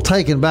a little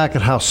taken back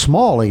at how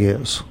small he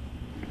is.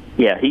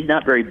 Yeah, he's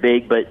not very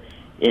big, but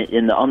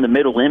on the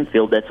middle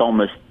infield, that's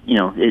almost,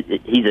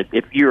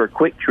 if you're a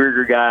quick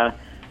trigger guy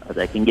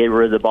that can get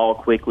rid of the ball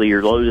quickly,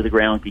 you're low to the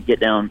ground, can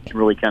get down and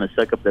really kind of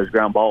suck up those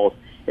ground balls,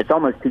 it's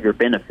almost to your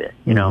benefit,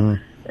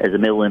 as a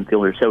middle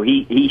infielder. So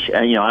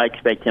I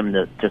expect him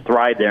to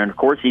thrive there. And of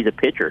course, he's a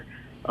pitcher.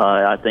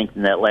 I think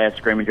in that last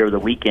scrimmage over the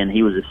weekend,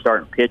 he was a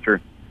starting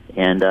pitcher,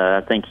 and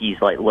I think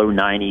he's like low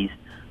 90s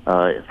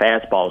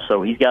fastball.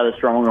 So he's got a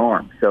strong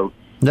arm. So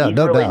he's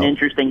really an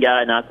interesting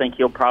guy, and I think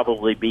he'll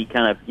probably be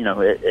kind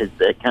of,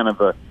 as kind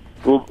of a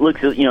he'll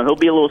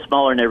be a little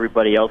smaller than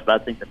everybody else,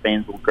 but I think the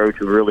fans will grow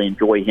to really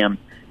enjoy him.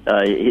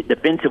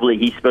 Defensively,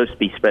 he's supposed to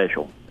be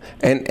special.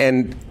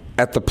 And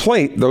at the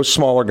plate, those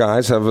smaller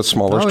guys have a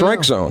smaller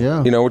strike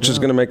zone, which is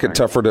going to make it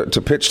tougher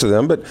to pitch to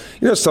them. But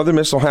Southern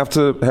Miss will have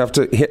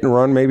to hit and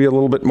run maybe a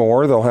little bit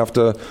more. They'll have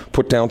to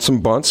put down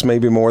some bunts,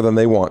 maybe more than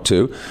they want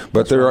to.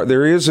 But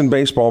there is in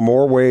baseball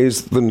more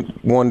ways than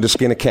one to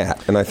skin a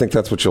cat, and I think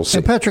that's what you'll see.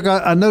 And Patrick,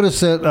 I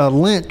noticed that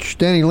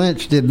Danny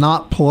Lynch did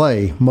not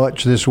play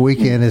much this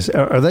weekend.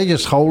 Are they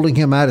just holding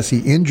him out? Is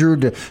he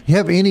injured? Do you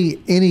have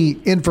any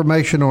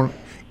information on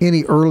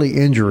any early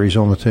injuries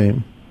on the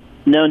team?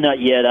 No, not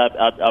yet.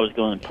 I was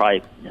going to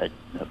probably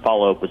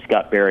follow up with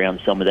Scott Berry on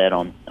some of that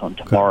on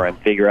tomorrow and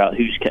figure out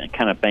who's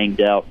kind of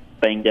banged up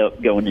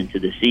going into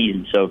the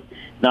season. So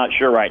not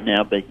sure right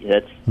now, but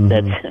that's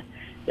going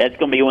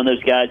to be one of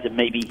those guys that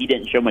maybe he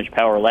didn't show much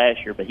power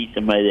last year, but he's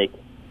somebody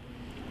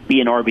that be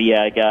an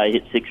RBI guy,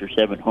 hit 6 or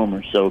 7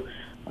 homers. So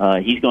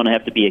he's going to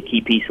have to be a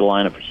key piece of the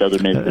lineup for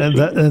Southern Miss.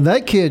 And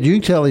that kid, you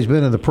can tell he's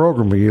been in the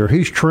program a year.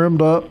 He's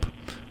trimmed up.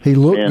 He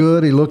looked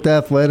good. He looked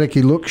athletic.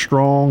 He looked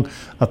strong.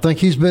 I think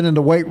he's been in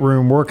the weight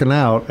room working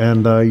out,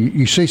 and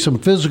you see some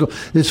physical.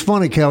 It's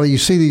funny, Kelly. You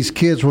see these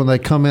kids when they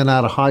come in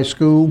out of high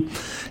school,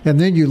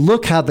 and then you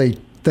look how they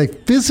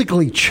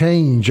physically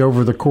change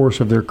over the course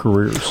of their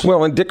careers.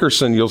 Well, in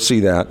Dickerson, you'll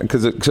see that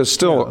because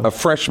still a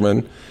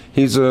freshman.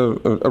 He's a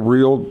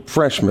real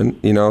freshman,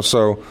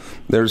 So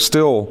they're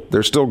still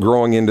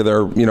growing into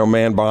their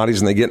man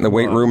bodies, and they get in the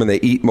weight room and they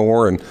eat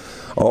more and.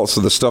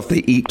 Also, the stuff they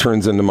eat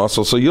turns into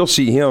muscle. So you'll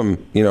see him,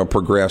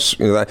 progress.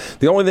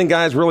 The only thing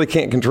guys really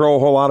can't control a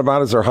whole lot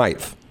about is their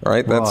height.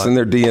 right? That's in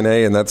their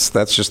DNA, and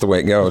that's just the way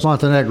it goes.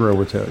 Montenegro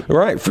would tell you.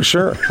 Right, for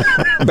sure.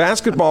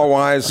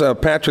 Basketball-wise,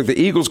 Patrick, the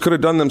Eagles could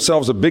have done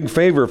themselves a big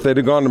favor if they'd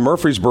have gone to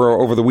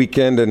Murfreesboro over the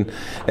weekend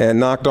and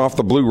knocked off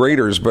the Blue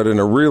Raiders, but in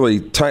a really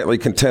tightly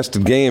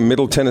contested game,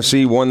 Middle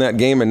Tennessee won that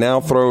game and now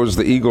throws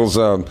the Eagles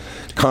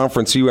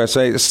Conference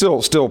USA.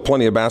 Still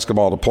plenty of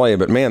basketball to play,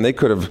 but, man, they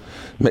could have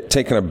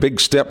taken a big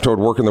step toward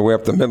working their way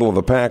up the middle of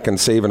the pack and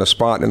saving a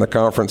spot in the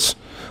conference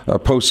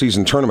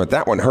postseason tournament.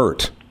 That one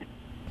hurt.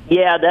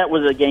 Yeah, that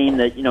was a game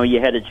that, you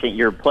had a chance.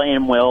 You're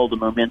playing well, the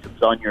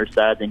momentum's on your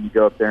side, then you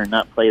go up there and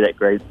not play that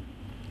great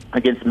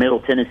against a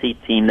Middle Tennessee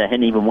team that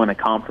hadn't even won a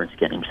conference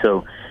game.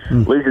 So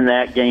losing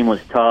that game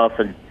was tough,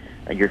 and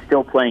you're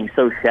still playing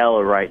so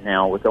shallow right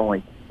now with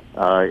only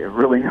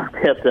really no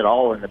depth at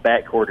all in the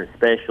backcourt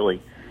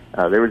especially.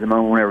 There was a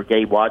moment whenever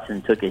Gabe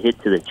Watson took a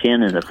hit to the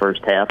chin in the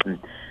first half, and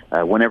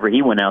whenever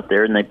he went out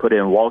there and they put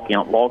in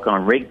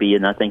walk-on Rigby,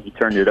 and I think he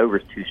turned it over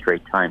 2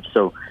 straight times.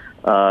 So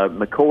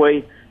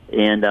McCoy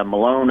and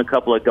Malone, a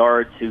couple of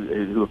guards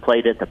who have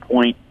played at the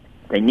point,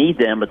 they need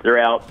them, but they're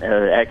out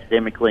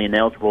academically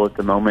ineligible at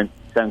the moment.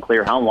 It's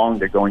unclear how long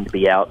they're going to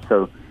be out.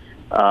 So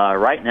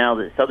right now,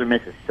 the Southern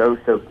Miss is so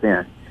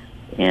thin,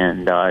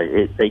 and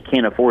they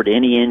can't afford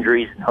any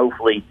injuries, and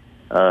hopefully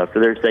for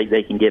their sake,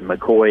 they can get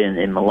McCoy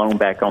and Malone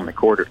back on the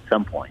court at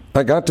some point.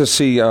 I got to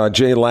see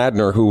Jay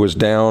Ladner, who was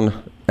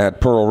down at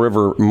Pearl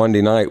River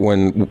Monday night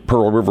when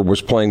Pearl River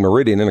was playing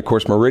Meridian. And, of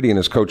course, Meridian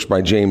is coached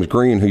by James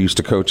Green, who used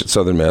to coach at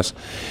Southern Miss.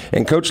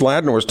 And Coach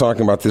Ladner was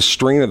talking about this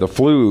strain of the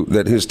flu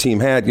that his team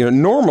had.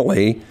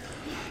 Normally,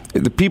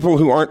 the people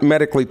who aren't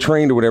medically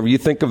trained or whatever, you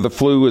think of the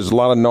flu as a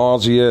lot of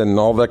nausea and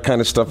all that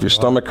kind of stuff, your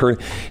stomach hurt.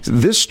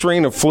 This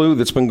strain of flu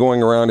that's been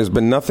going around has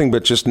been nothing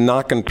but just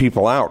knocking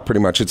people out,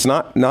 pretty much. It's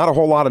not a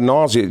whole lot of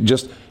nausea,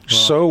 just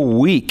so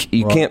weak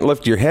you can't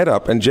lift your head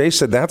up. And Jay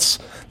said that's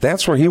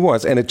where he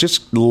was, and it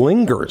just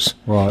lingers.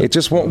 Right. It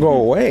just won't go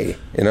away.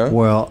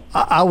 Well,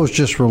 I was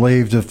just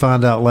relieved to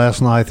find out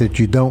last night that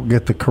you don't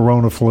get the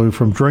Corona flu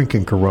from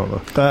drinking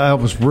Corona. I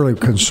was really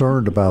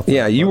concerned about that.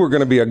 Yeah, you were going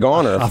to be a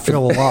goner. I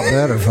feel a lot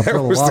better. I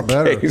feel a lot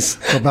better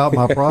about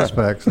my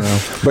prospects now.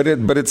 But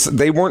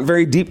they weren't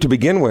very deep to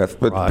begin with.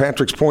 But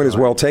Patrick's point is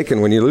well taken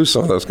when you lose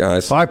some of those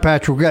guys. All right,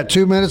 Patrick, we've got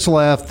 2 minutes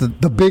left.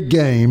 The big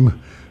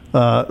game.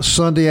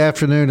 Sunday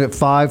afternoon at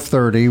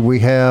 5:30, we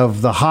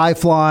have the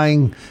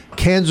high-flying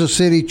Kansas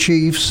City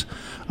Chiefs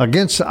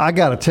against, I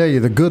got to tell you,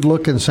 the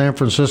good-looking San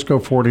Francisco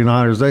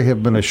 49ers. They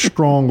have been a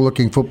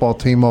strong-looking football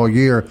team all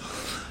year.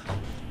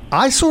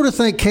 I sort of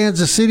think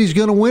Kansas City's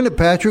going to win it,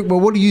 Patrick, but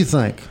what do you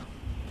think?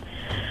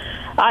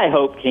 I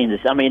hope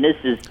Kansas. I mean, this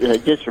is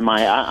just for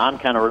I'm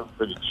kind of rooting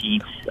for the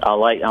Chiefs. I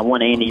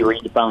want Andy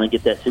Reid to finally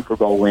get that Super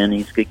Bowl win.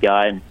 He's a good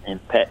guy,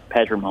 and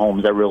Patrick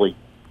Mahomes, I really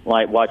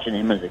like watching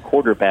him as a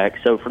quarterback.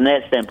 So from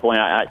that standpoint,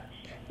 I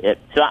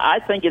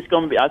think it's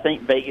going to be. I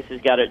think Vegas has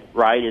got it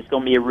right. It's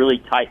going to be a really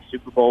tight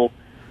Super Bowl.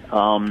 It's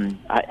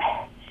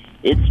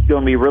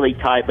going to be really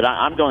tight, but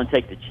I'm going to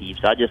take the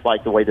Chiefs. I just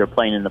like the way they're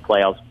playing in the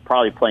playoffs.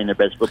 Probably playing their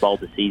best football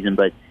this season,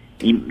 but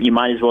you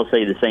might as well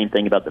say the same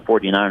thing about the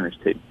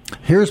 49ers too.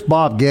 Here's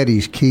Bob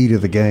Getty's key to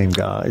the game,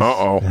 guys.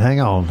 Uh-oh.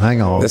 Hang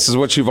on. This is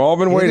what you've all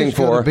been waiting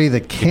for. It's going to be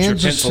the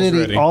Kansas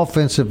City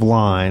offensive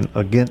line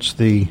against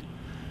the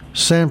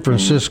San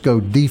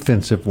Francisco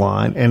defensive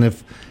line, and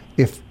if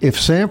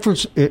San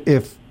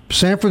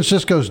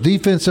Francisco's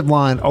defensive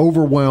line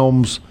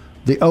overwhelms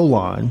the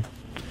O-line,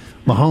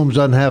 Mahomes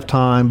doesn't have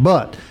time.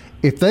 But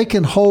if they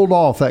can hold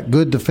off that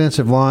good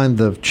defensive line,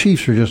 the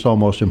Chiefs are just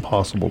almost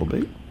impossible to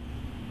beat.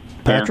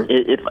 Patrick?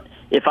 Yeah,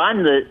 if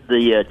I'm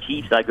the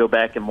Chiefs, I go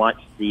back and watch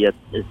the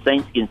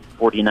Saints against the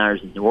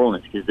 49ers in New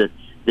Orleans, because the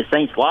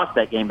Saints lost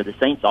that game, but the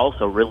Saints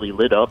also really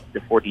lit up the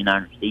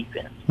 49ers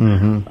defense.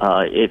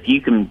 Mm-hmm. If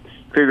you can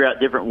figure out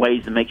different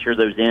ways to make sure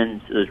those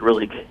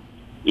really good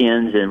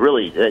ends, and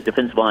really that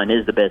defensive line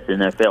is the best in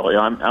the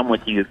NFL. I'm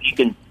with you. If you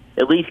can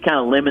at least kind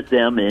of limit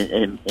them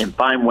and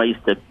find ways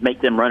to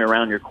make them run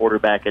around your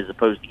quarterback as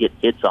opposed to get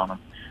hits on them,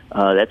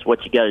 that's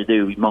what you got to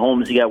do.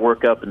 Mahomes, you got to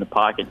work up in the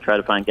pocket and try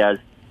to find guys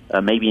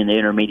maybe in the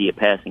intermediate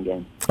passing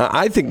game.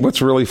 I think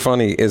what's really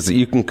funny is that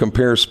you can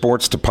compare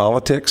sports to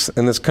politics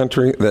in this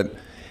country, that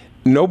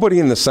nobody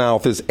in the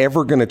South is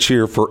ever going to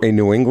cheer for a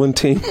New England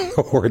team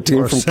or a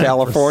team from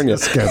California.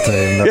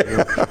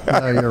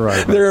 No, you're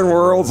right. They're in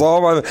worlds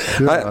all by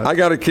I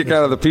got a kick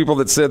out of the people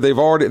that said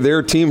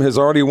their team has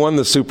already won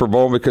the Super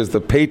Bowl because the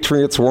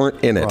Patriots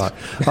weren't in it. All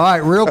right,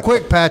 real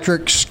quick,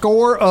 Patrick,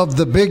 score of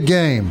the big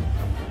game.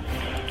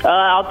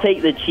 I'll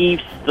take the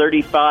Chiefs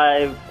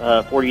 35,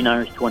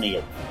 49ers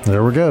 28.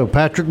 There we go.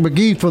 Patrick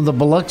McGee from the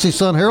Biloxi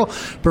Sun-Herald.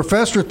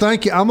 Professor,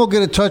 thank you. I'm going to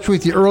get in touch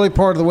with you early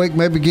part of the week,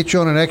 maybe get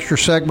you on an extra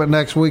segment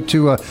next week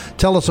to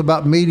tell us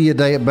about Media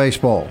Day at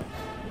baseball.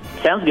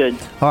 Sounds good.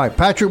 All right,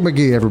 Patrick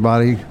McGee,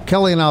 everybody.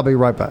 Kelly and I'll be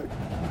right back.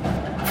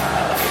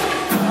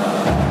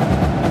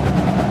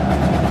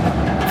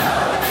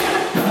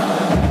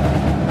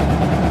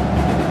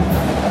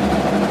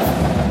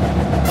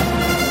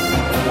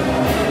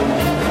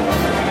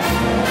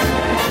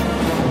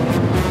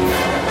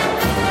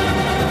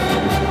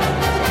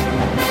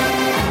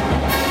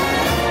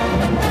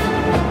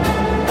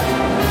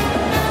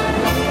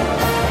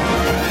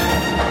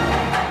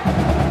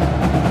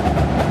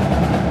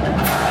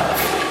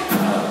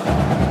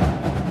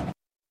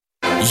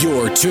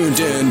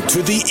 tuned in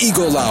to the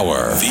Eagle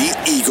Hour. The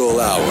Eagle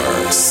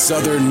Hour.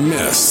 Southern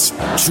Miss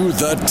to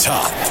the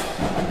top.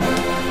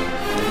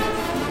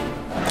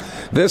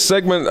 This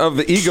segment of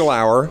the Eagle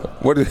Hour,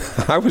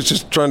 I was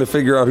just trying to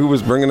figure out who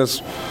was bringing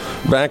us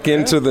back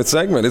into the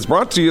segment. It's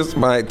brought to you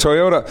by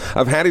Toyota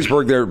of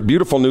Hattiesburg, their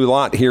beautiful new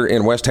lot here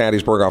in West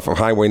Hattiesburg off of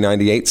Highway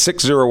 98,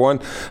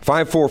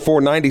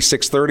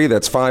 601-544-9630.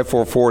 That's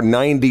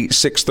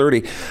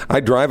 544-9630. I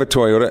drive a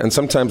Toyota, and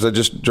sometimes I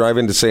just drive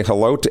in to say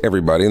hello to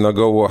everybody, and they'll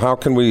go, well, how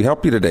can we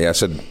help you today? I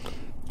said,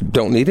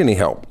 don't need any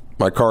help.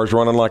 My car's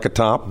running like a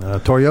top.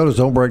 Toyotas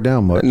don't break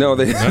down much. No,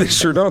 they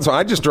sure don't. So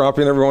I just drop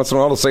in every once in a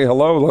while to say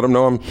hello, let them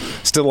know I'm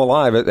still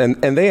alive.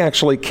 And they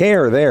actually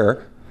care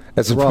there,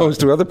 as opposed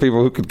to other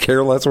people who could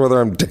care less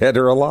whether I'm dead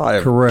or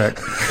alive. Correct.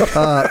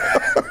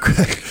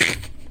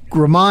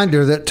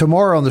 Reminder that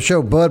tomorrow on the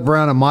show, Bud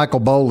Brown and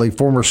Michael Boley,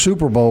 former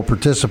Super Bowl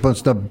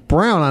participants. The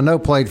Brown, I know,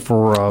 played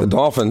for the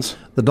Dolphins.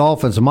 The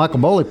Dolphins. And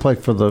Michael Boley played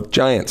for the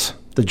Giants.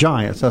 The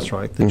Giants, that's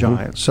right, the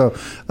Giants. So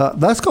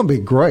that's going to be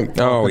great.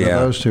 Oh, yeah.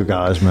 Those two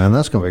guys, man,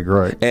 that's going to be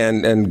great.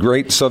 And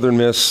great Southern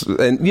Miss.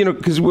 And, you know,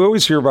 because we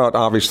always hear about,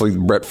 obviously,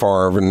 Brett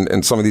Favre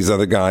and some of these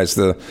other guys,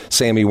 the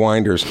Sammy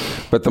Winders.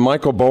 But the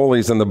Michael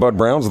Boleys and the Bud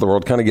Browns of the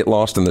world kind of get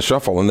lost in the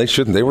shuffle, and they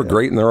shouldn't. They were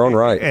great in their own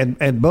right.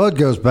 And Bud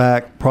goes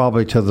back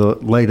probably to the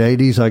late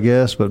 80s, I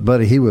guess. But,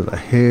 buddy, he was a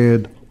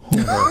head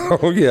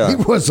Oh, yeah. He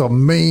was a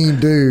mean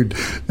dude.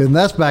 And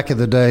that's back in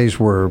the days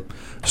where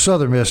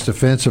Southern Miss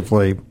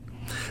defensively,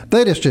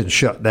 they just didn't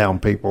shut down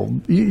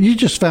people. You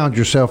just found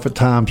yourself at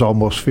times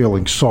almost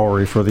feeling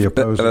sorry for the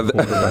opposing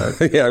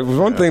quarterback. Yeah, it was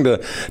one thing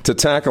to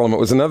tackle them. It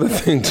was another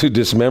thing to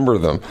dismember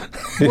them.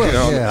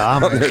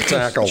 On their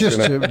tackles.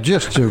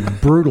 Just to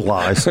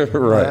brutalize.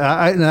 Right.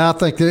 I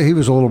think that he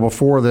was a little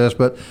before this,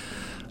 but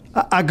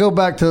I go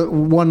back to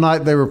one night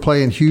they were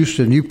playing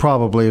Houston. You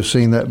probably have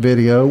seen that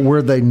video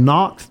where they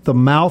knocked the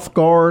mouth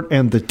guard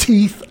and the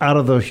teeth out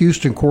of the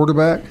Houston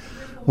quarterback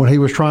when he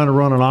was trying to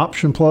run an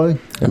option play.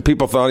 And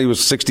people thought he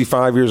was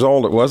 65 years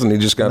old. It wasn't. He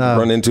just got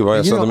run into by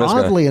a Southern Miss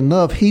guy. Oddly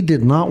enough, he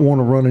did not want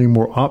to run any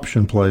more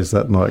option plays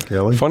that night,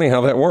 Kelly. Funny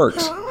how that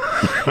works.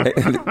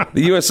 The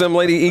USM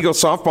Lady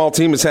Eagles softball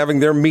team is having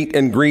their meet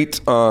and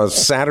greet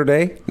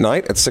Saturday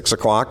night at 6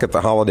 o'clock at the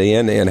Holiday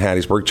Inn in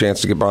Hattiesburg.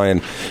 Chance to get by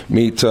and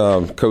meet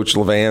Coach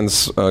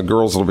Levan's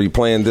girls that will be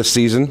playing this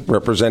season,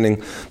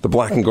 representing the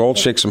black and gold.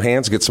 Shake some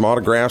hands, get some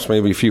autographs,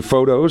 maybe a few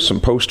photos, some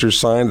posters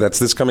signed. That's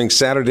this coming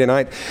Saturday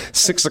night,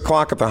 6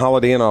 o'clock at the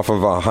Holiday Inn off of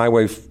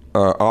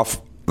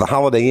the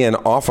Holiday Inn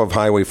off of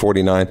Highway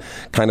 49,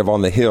 kind of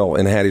on the hill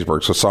in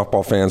Hattiesburg. So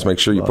softball fans, make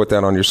sure you put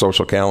that on your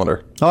social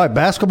calendar. All right,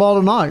 basketball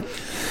tonight.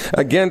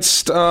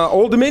 Against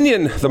Old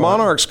Dominion, the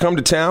Monarchs come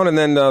to town, and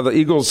then the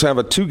Eagles have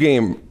a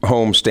 2-game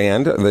home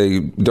stand.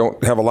 They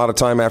don't have a lot of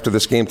time after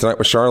this game tonight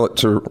with Charlotte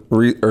to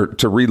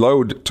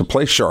reload to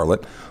play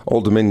Charlotte.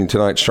 Old Dominion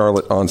tonight,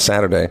 Charlotte on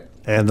Saturday.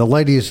 And the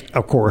ladies,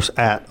 of course,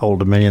 at Old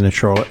Dominion in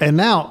Charlotte. And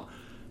now,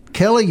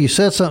 Kelly, you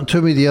said something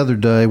to me the other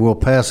day. We'll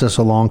pass this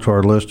along to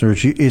our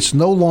listeners. It's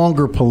no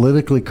longer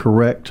politically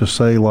correct to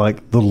say,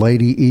 like, the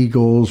Lady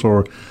Eagles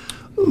or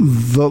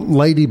the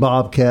Lady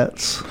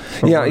Bobcats.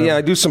 Yeah,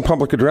 I do some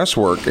public address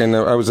work, and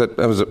I was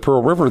at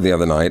Pearl River the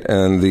other night,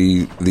 and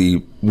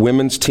the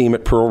women's team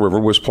at Pearl River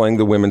was playing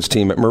the women's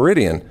team at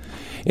Meridian,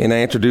 and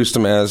I introduced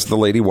them as the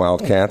Lady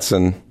Wildcats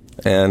and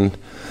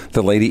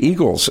the Lady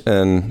Eagles,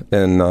 and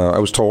I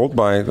was told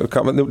by a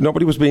couple,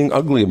 nobody was being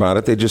ugly about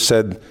it. They just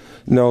said,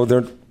 no,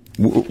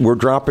 we're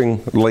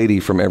dropping lady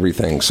from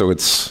everything. So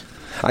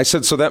I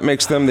said, so that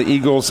makes them the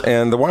Eagles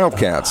and the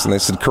Wildcats. And they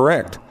said,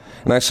 correct.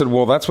 And I said,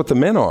 well, that's what the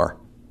men are.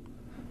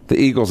 The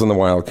Eagles and the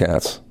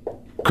Wildcats.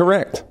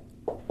 Correct.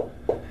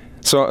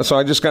 So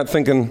I just got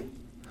thinking,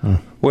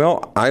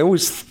 well, I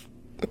always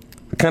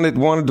kind of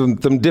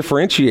wanted them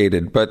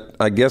differentiated, but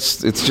I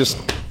guess it's just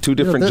two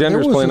different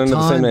genders playing under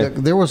the same name.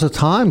 There was a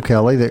time,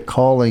 Kelly, that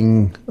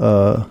calling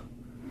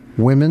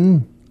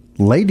women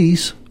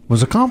ladies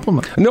was a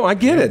compliment. No, I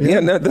get it. Yeah,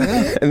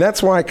 and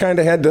that's why I kind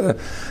of had to.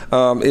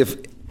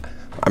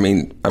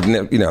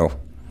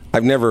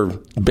 I've never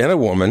been a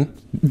woman.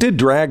 Did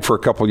drag for a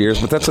couple years,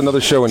 but that's another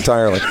show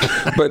entirely.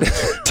 But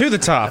to the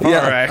top.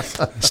 Yeah, all right.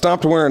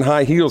 Stopped wearing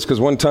high heels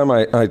because one time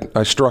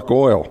I struck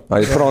oil.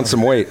 I put on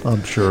some weight.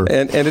 I'm sure.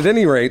 And at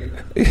any rate,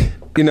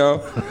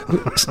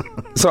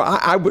 so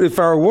I would, if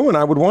I were a woman,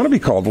 I would want to be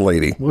called a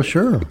lady. Well,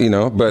 sure.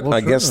 But I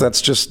guess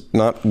that's just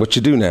not what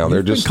you do now.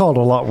 They're just called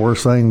a lot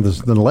worse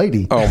things than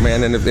lady. Oh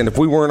man, and if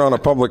we weren't on a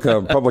public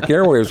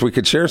airwaves, we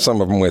could share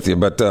some of them with you.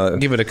 But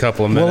give it a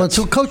couple of minutes. Well,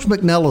 until Coach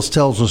McNellis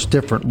tells us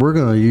different, we're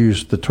going to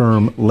use the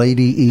term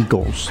Lady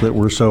Eagles that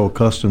we're so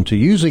accustomed to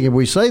using, and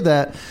we say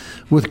that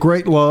with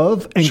great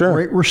love and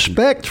great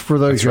respect for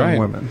those young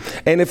women.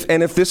 And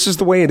if this is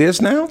the way it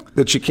is now,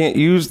 that you can't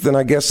use, then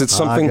I guess it's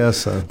something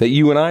that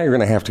you and I are going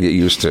to have to get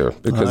used to,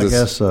 because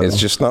it's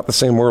just not the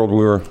same world we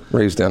were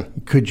raised in.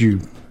 Could you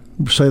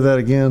Say that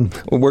again.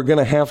 We're going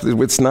to have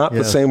to. It's not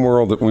the same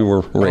world that we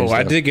were raised in.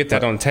 I did get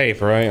that on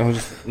tape, right? I'm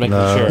just making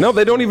sure. No,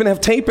 they don't even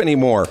have tape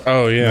anymore.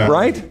 Oh, yeah.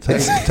 Right?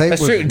 Tape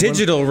That's true.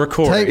 Digital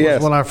recording. Tape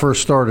was when I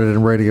first started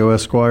in Radio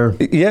Esquire.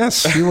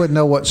 Yes. You wouldn't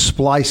know what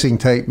splicing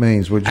tape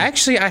means, would you?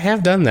 Actually, I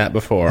have done that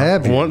before.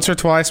 Have you? Once or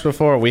twice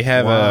before. We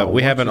have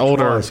an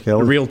older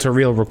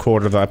reel-to-reel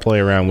recorder that I play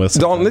around with.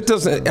 Dalton, it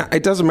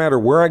doesn't matter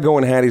where I go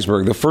in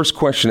Hattiesburg. The first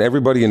question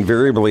everybody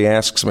invariably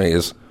asks me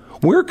is,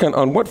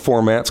 on what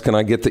formats can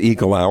I get the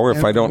Eagle Hour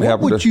if I don't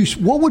have to?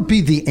 What would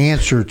be the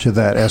answer to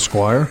that,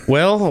 Esquire?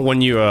 Well, when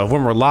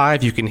we're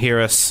live, you can hear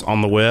us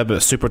on the web at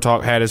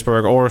Supertalk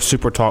Hattiesburg or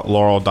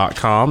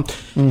supertalklaurel.com.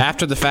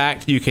 After the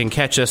fact, you can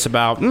catch us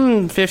about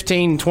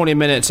 15, 20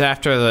 minutes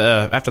after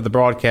the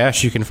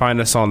broadcast. You can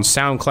find us on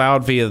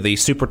SoundCloud via the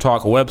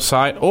Supertalk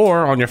website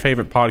or on your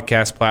favorite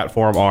podcast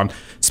platform on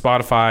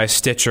Spotify,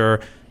 Stitcher,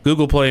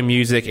 Google Play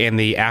Music, and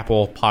the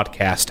Apple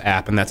Podcast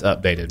app, and that's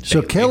updated.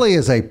 So Kelly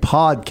is a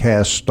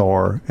podcast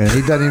star, and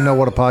he doesn't even know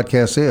what a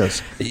podcast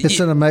is. It's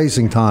an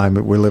amazing time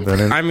that we live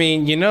in. I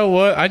mean, you know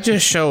what? I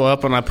just show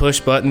up and I push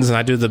buttons and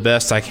I do the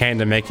best I can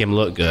to make him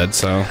look good.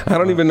 So I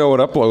don't even know what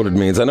uploaded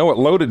means. I know what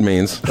loaded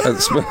means.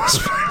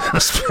 I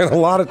spent a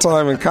lot of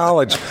time in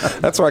college.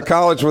 That's why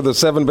college were the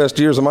 7 best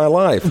years of my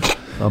life.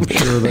 I'm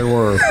sure they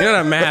were. You're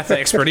not a math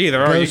expert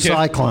either, are you?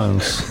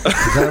 Cyclones. Is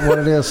that what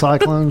it is,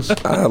 Cyclones?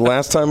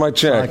 Last time I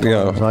checked,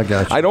 I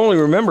got you. I'd only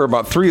remember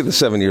about 3 of the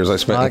 7 years I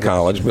spent in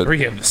college. But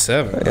 3 of the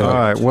 7. All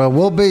right. Well,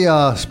 we'll be,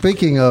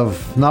 speaking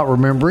of not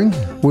remembering,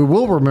 we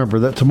will remember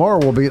that tomorrow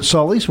we'll be at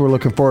Sully's. We're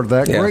looking forward to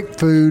that. Yeah. Great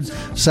food.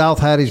 South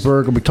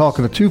Hattiesburg. We'll be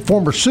talking to 2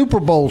 former Super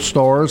Bowl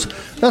stars.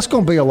 That's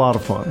going to be a lot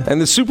of fun. And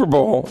the Super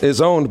Bowl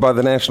is owned by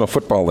the National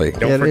Football League.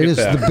 It is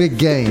the big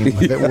game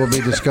that we'll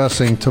be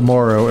discussing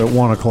tomorrow at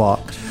 1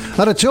 o'clock.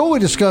 And until we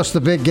discuss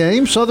the big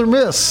game, Southern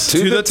Miss.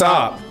 To the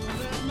top.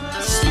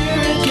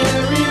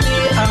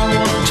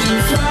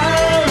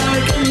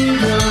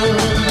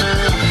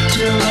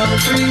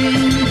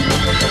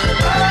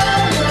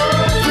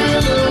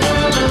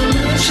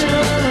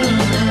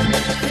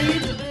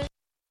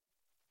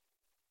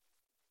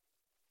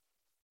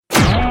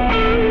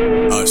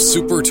 A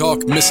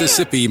SuperTalk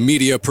Mississippi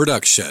media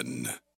production.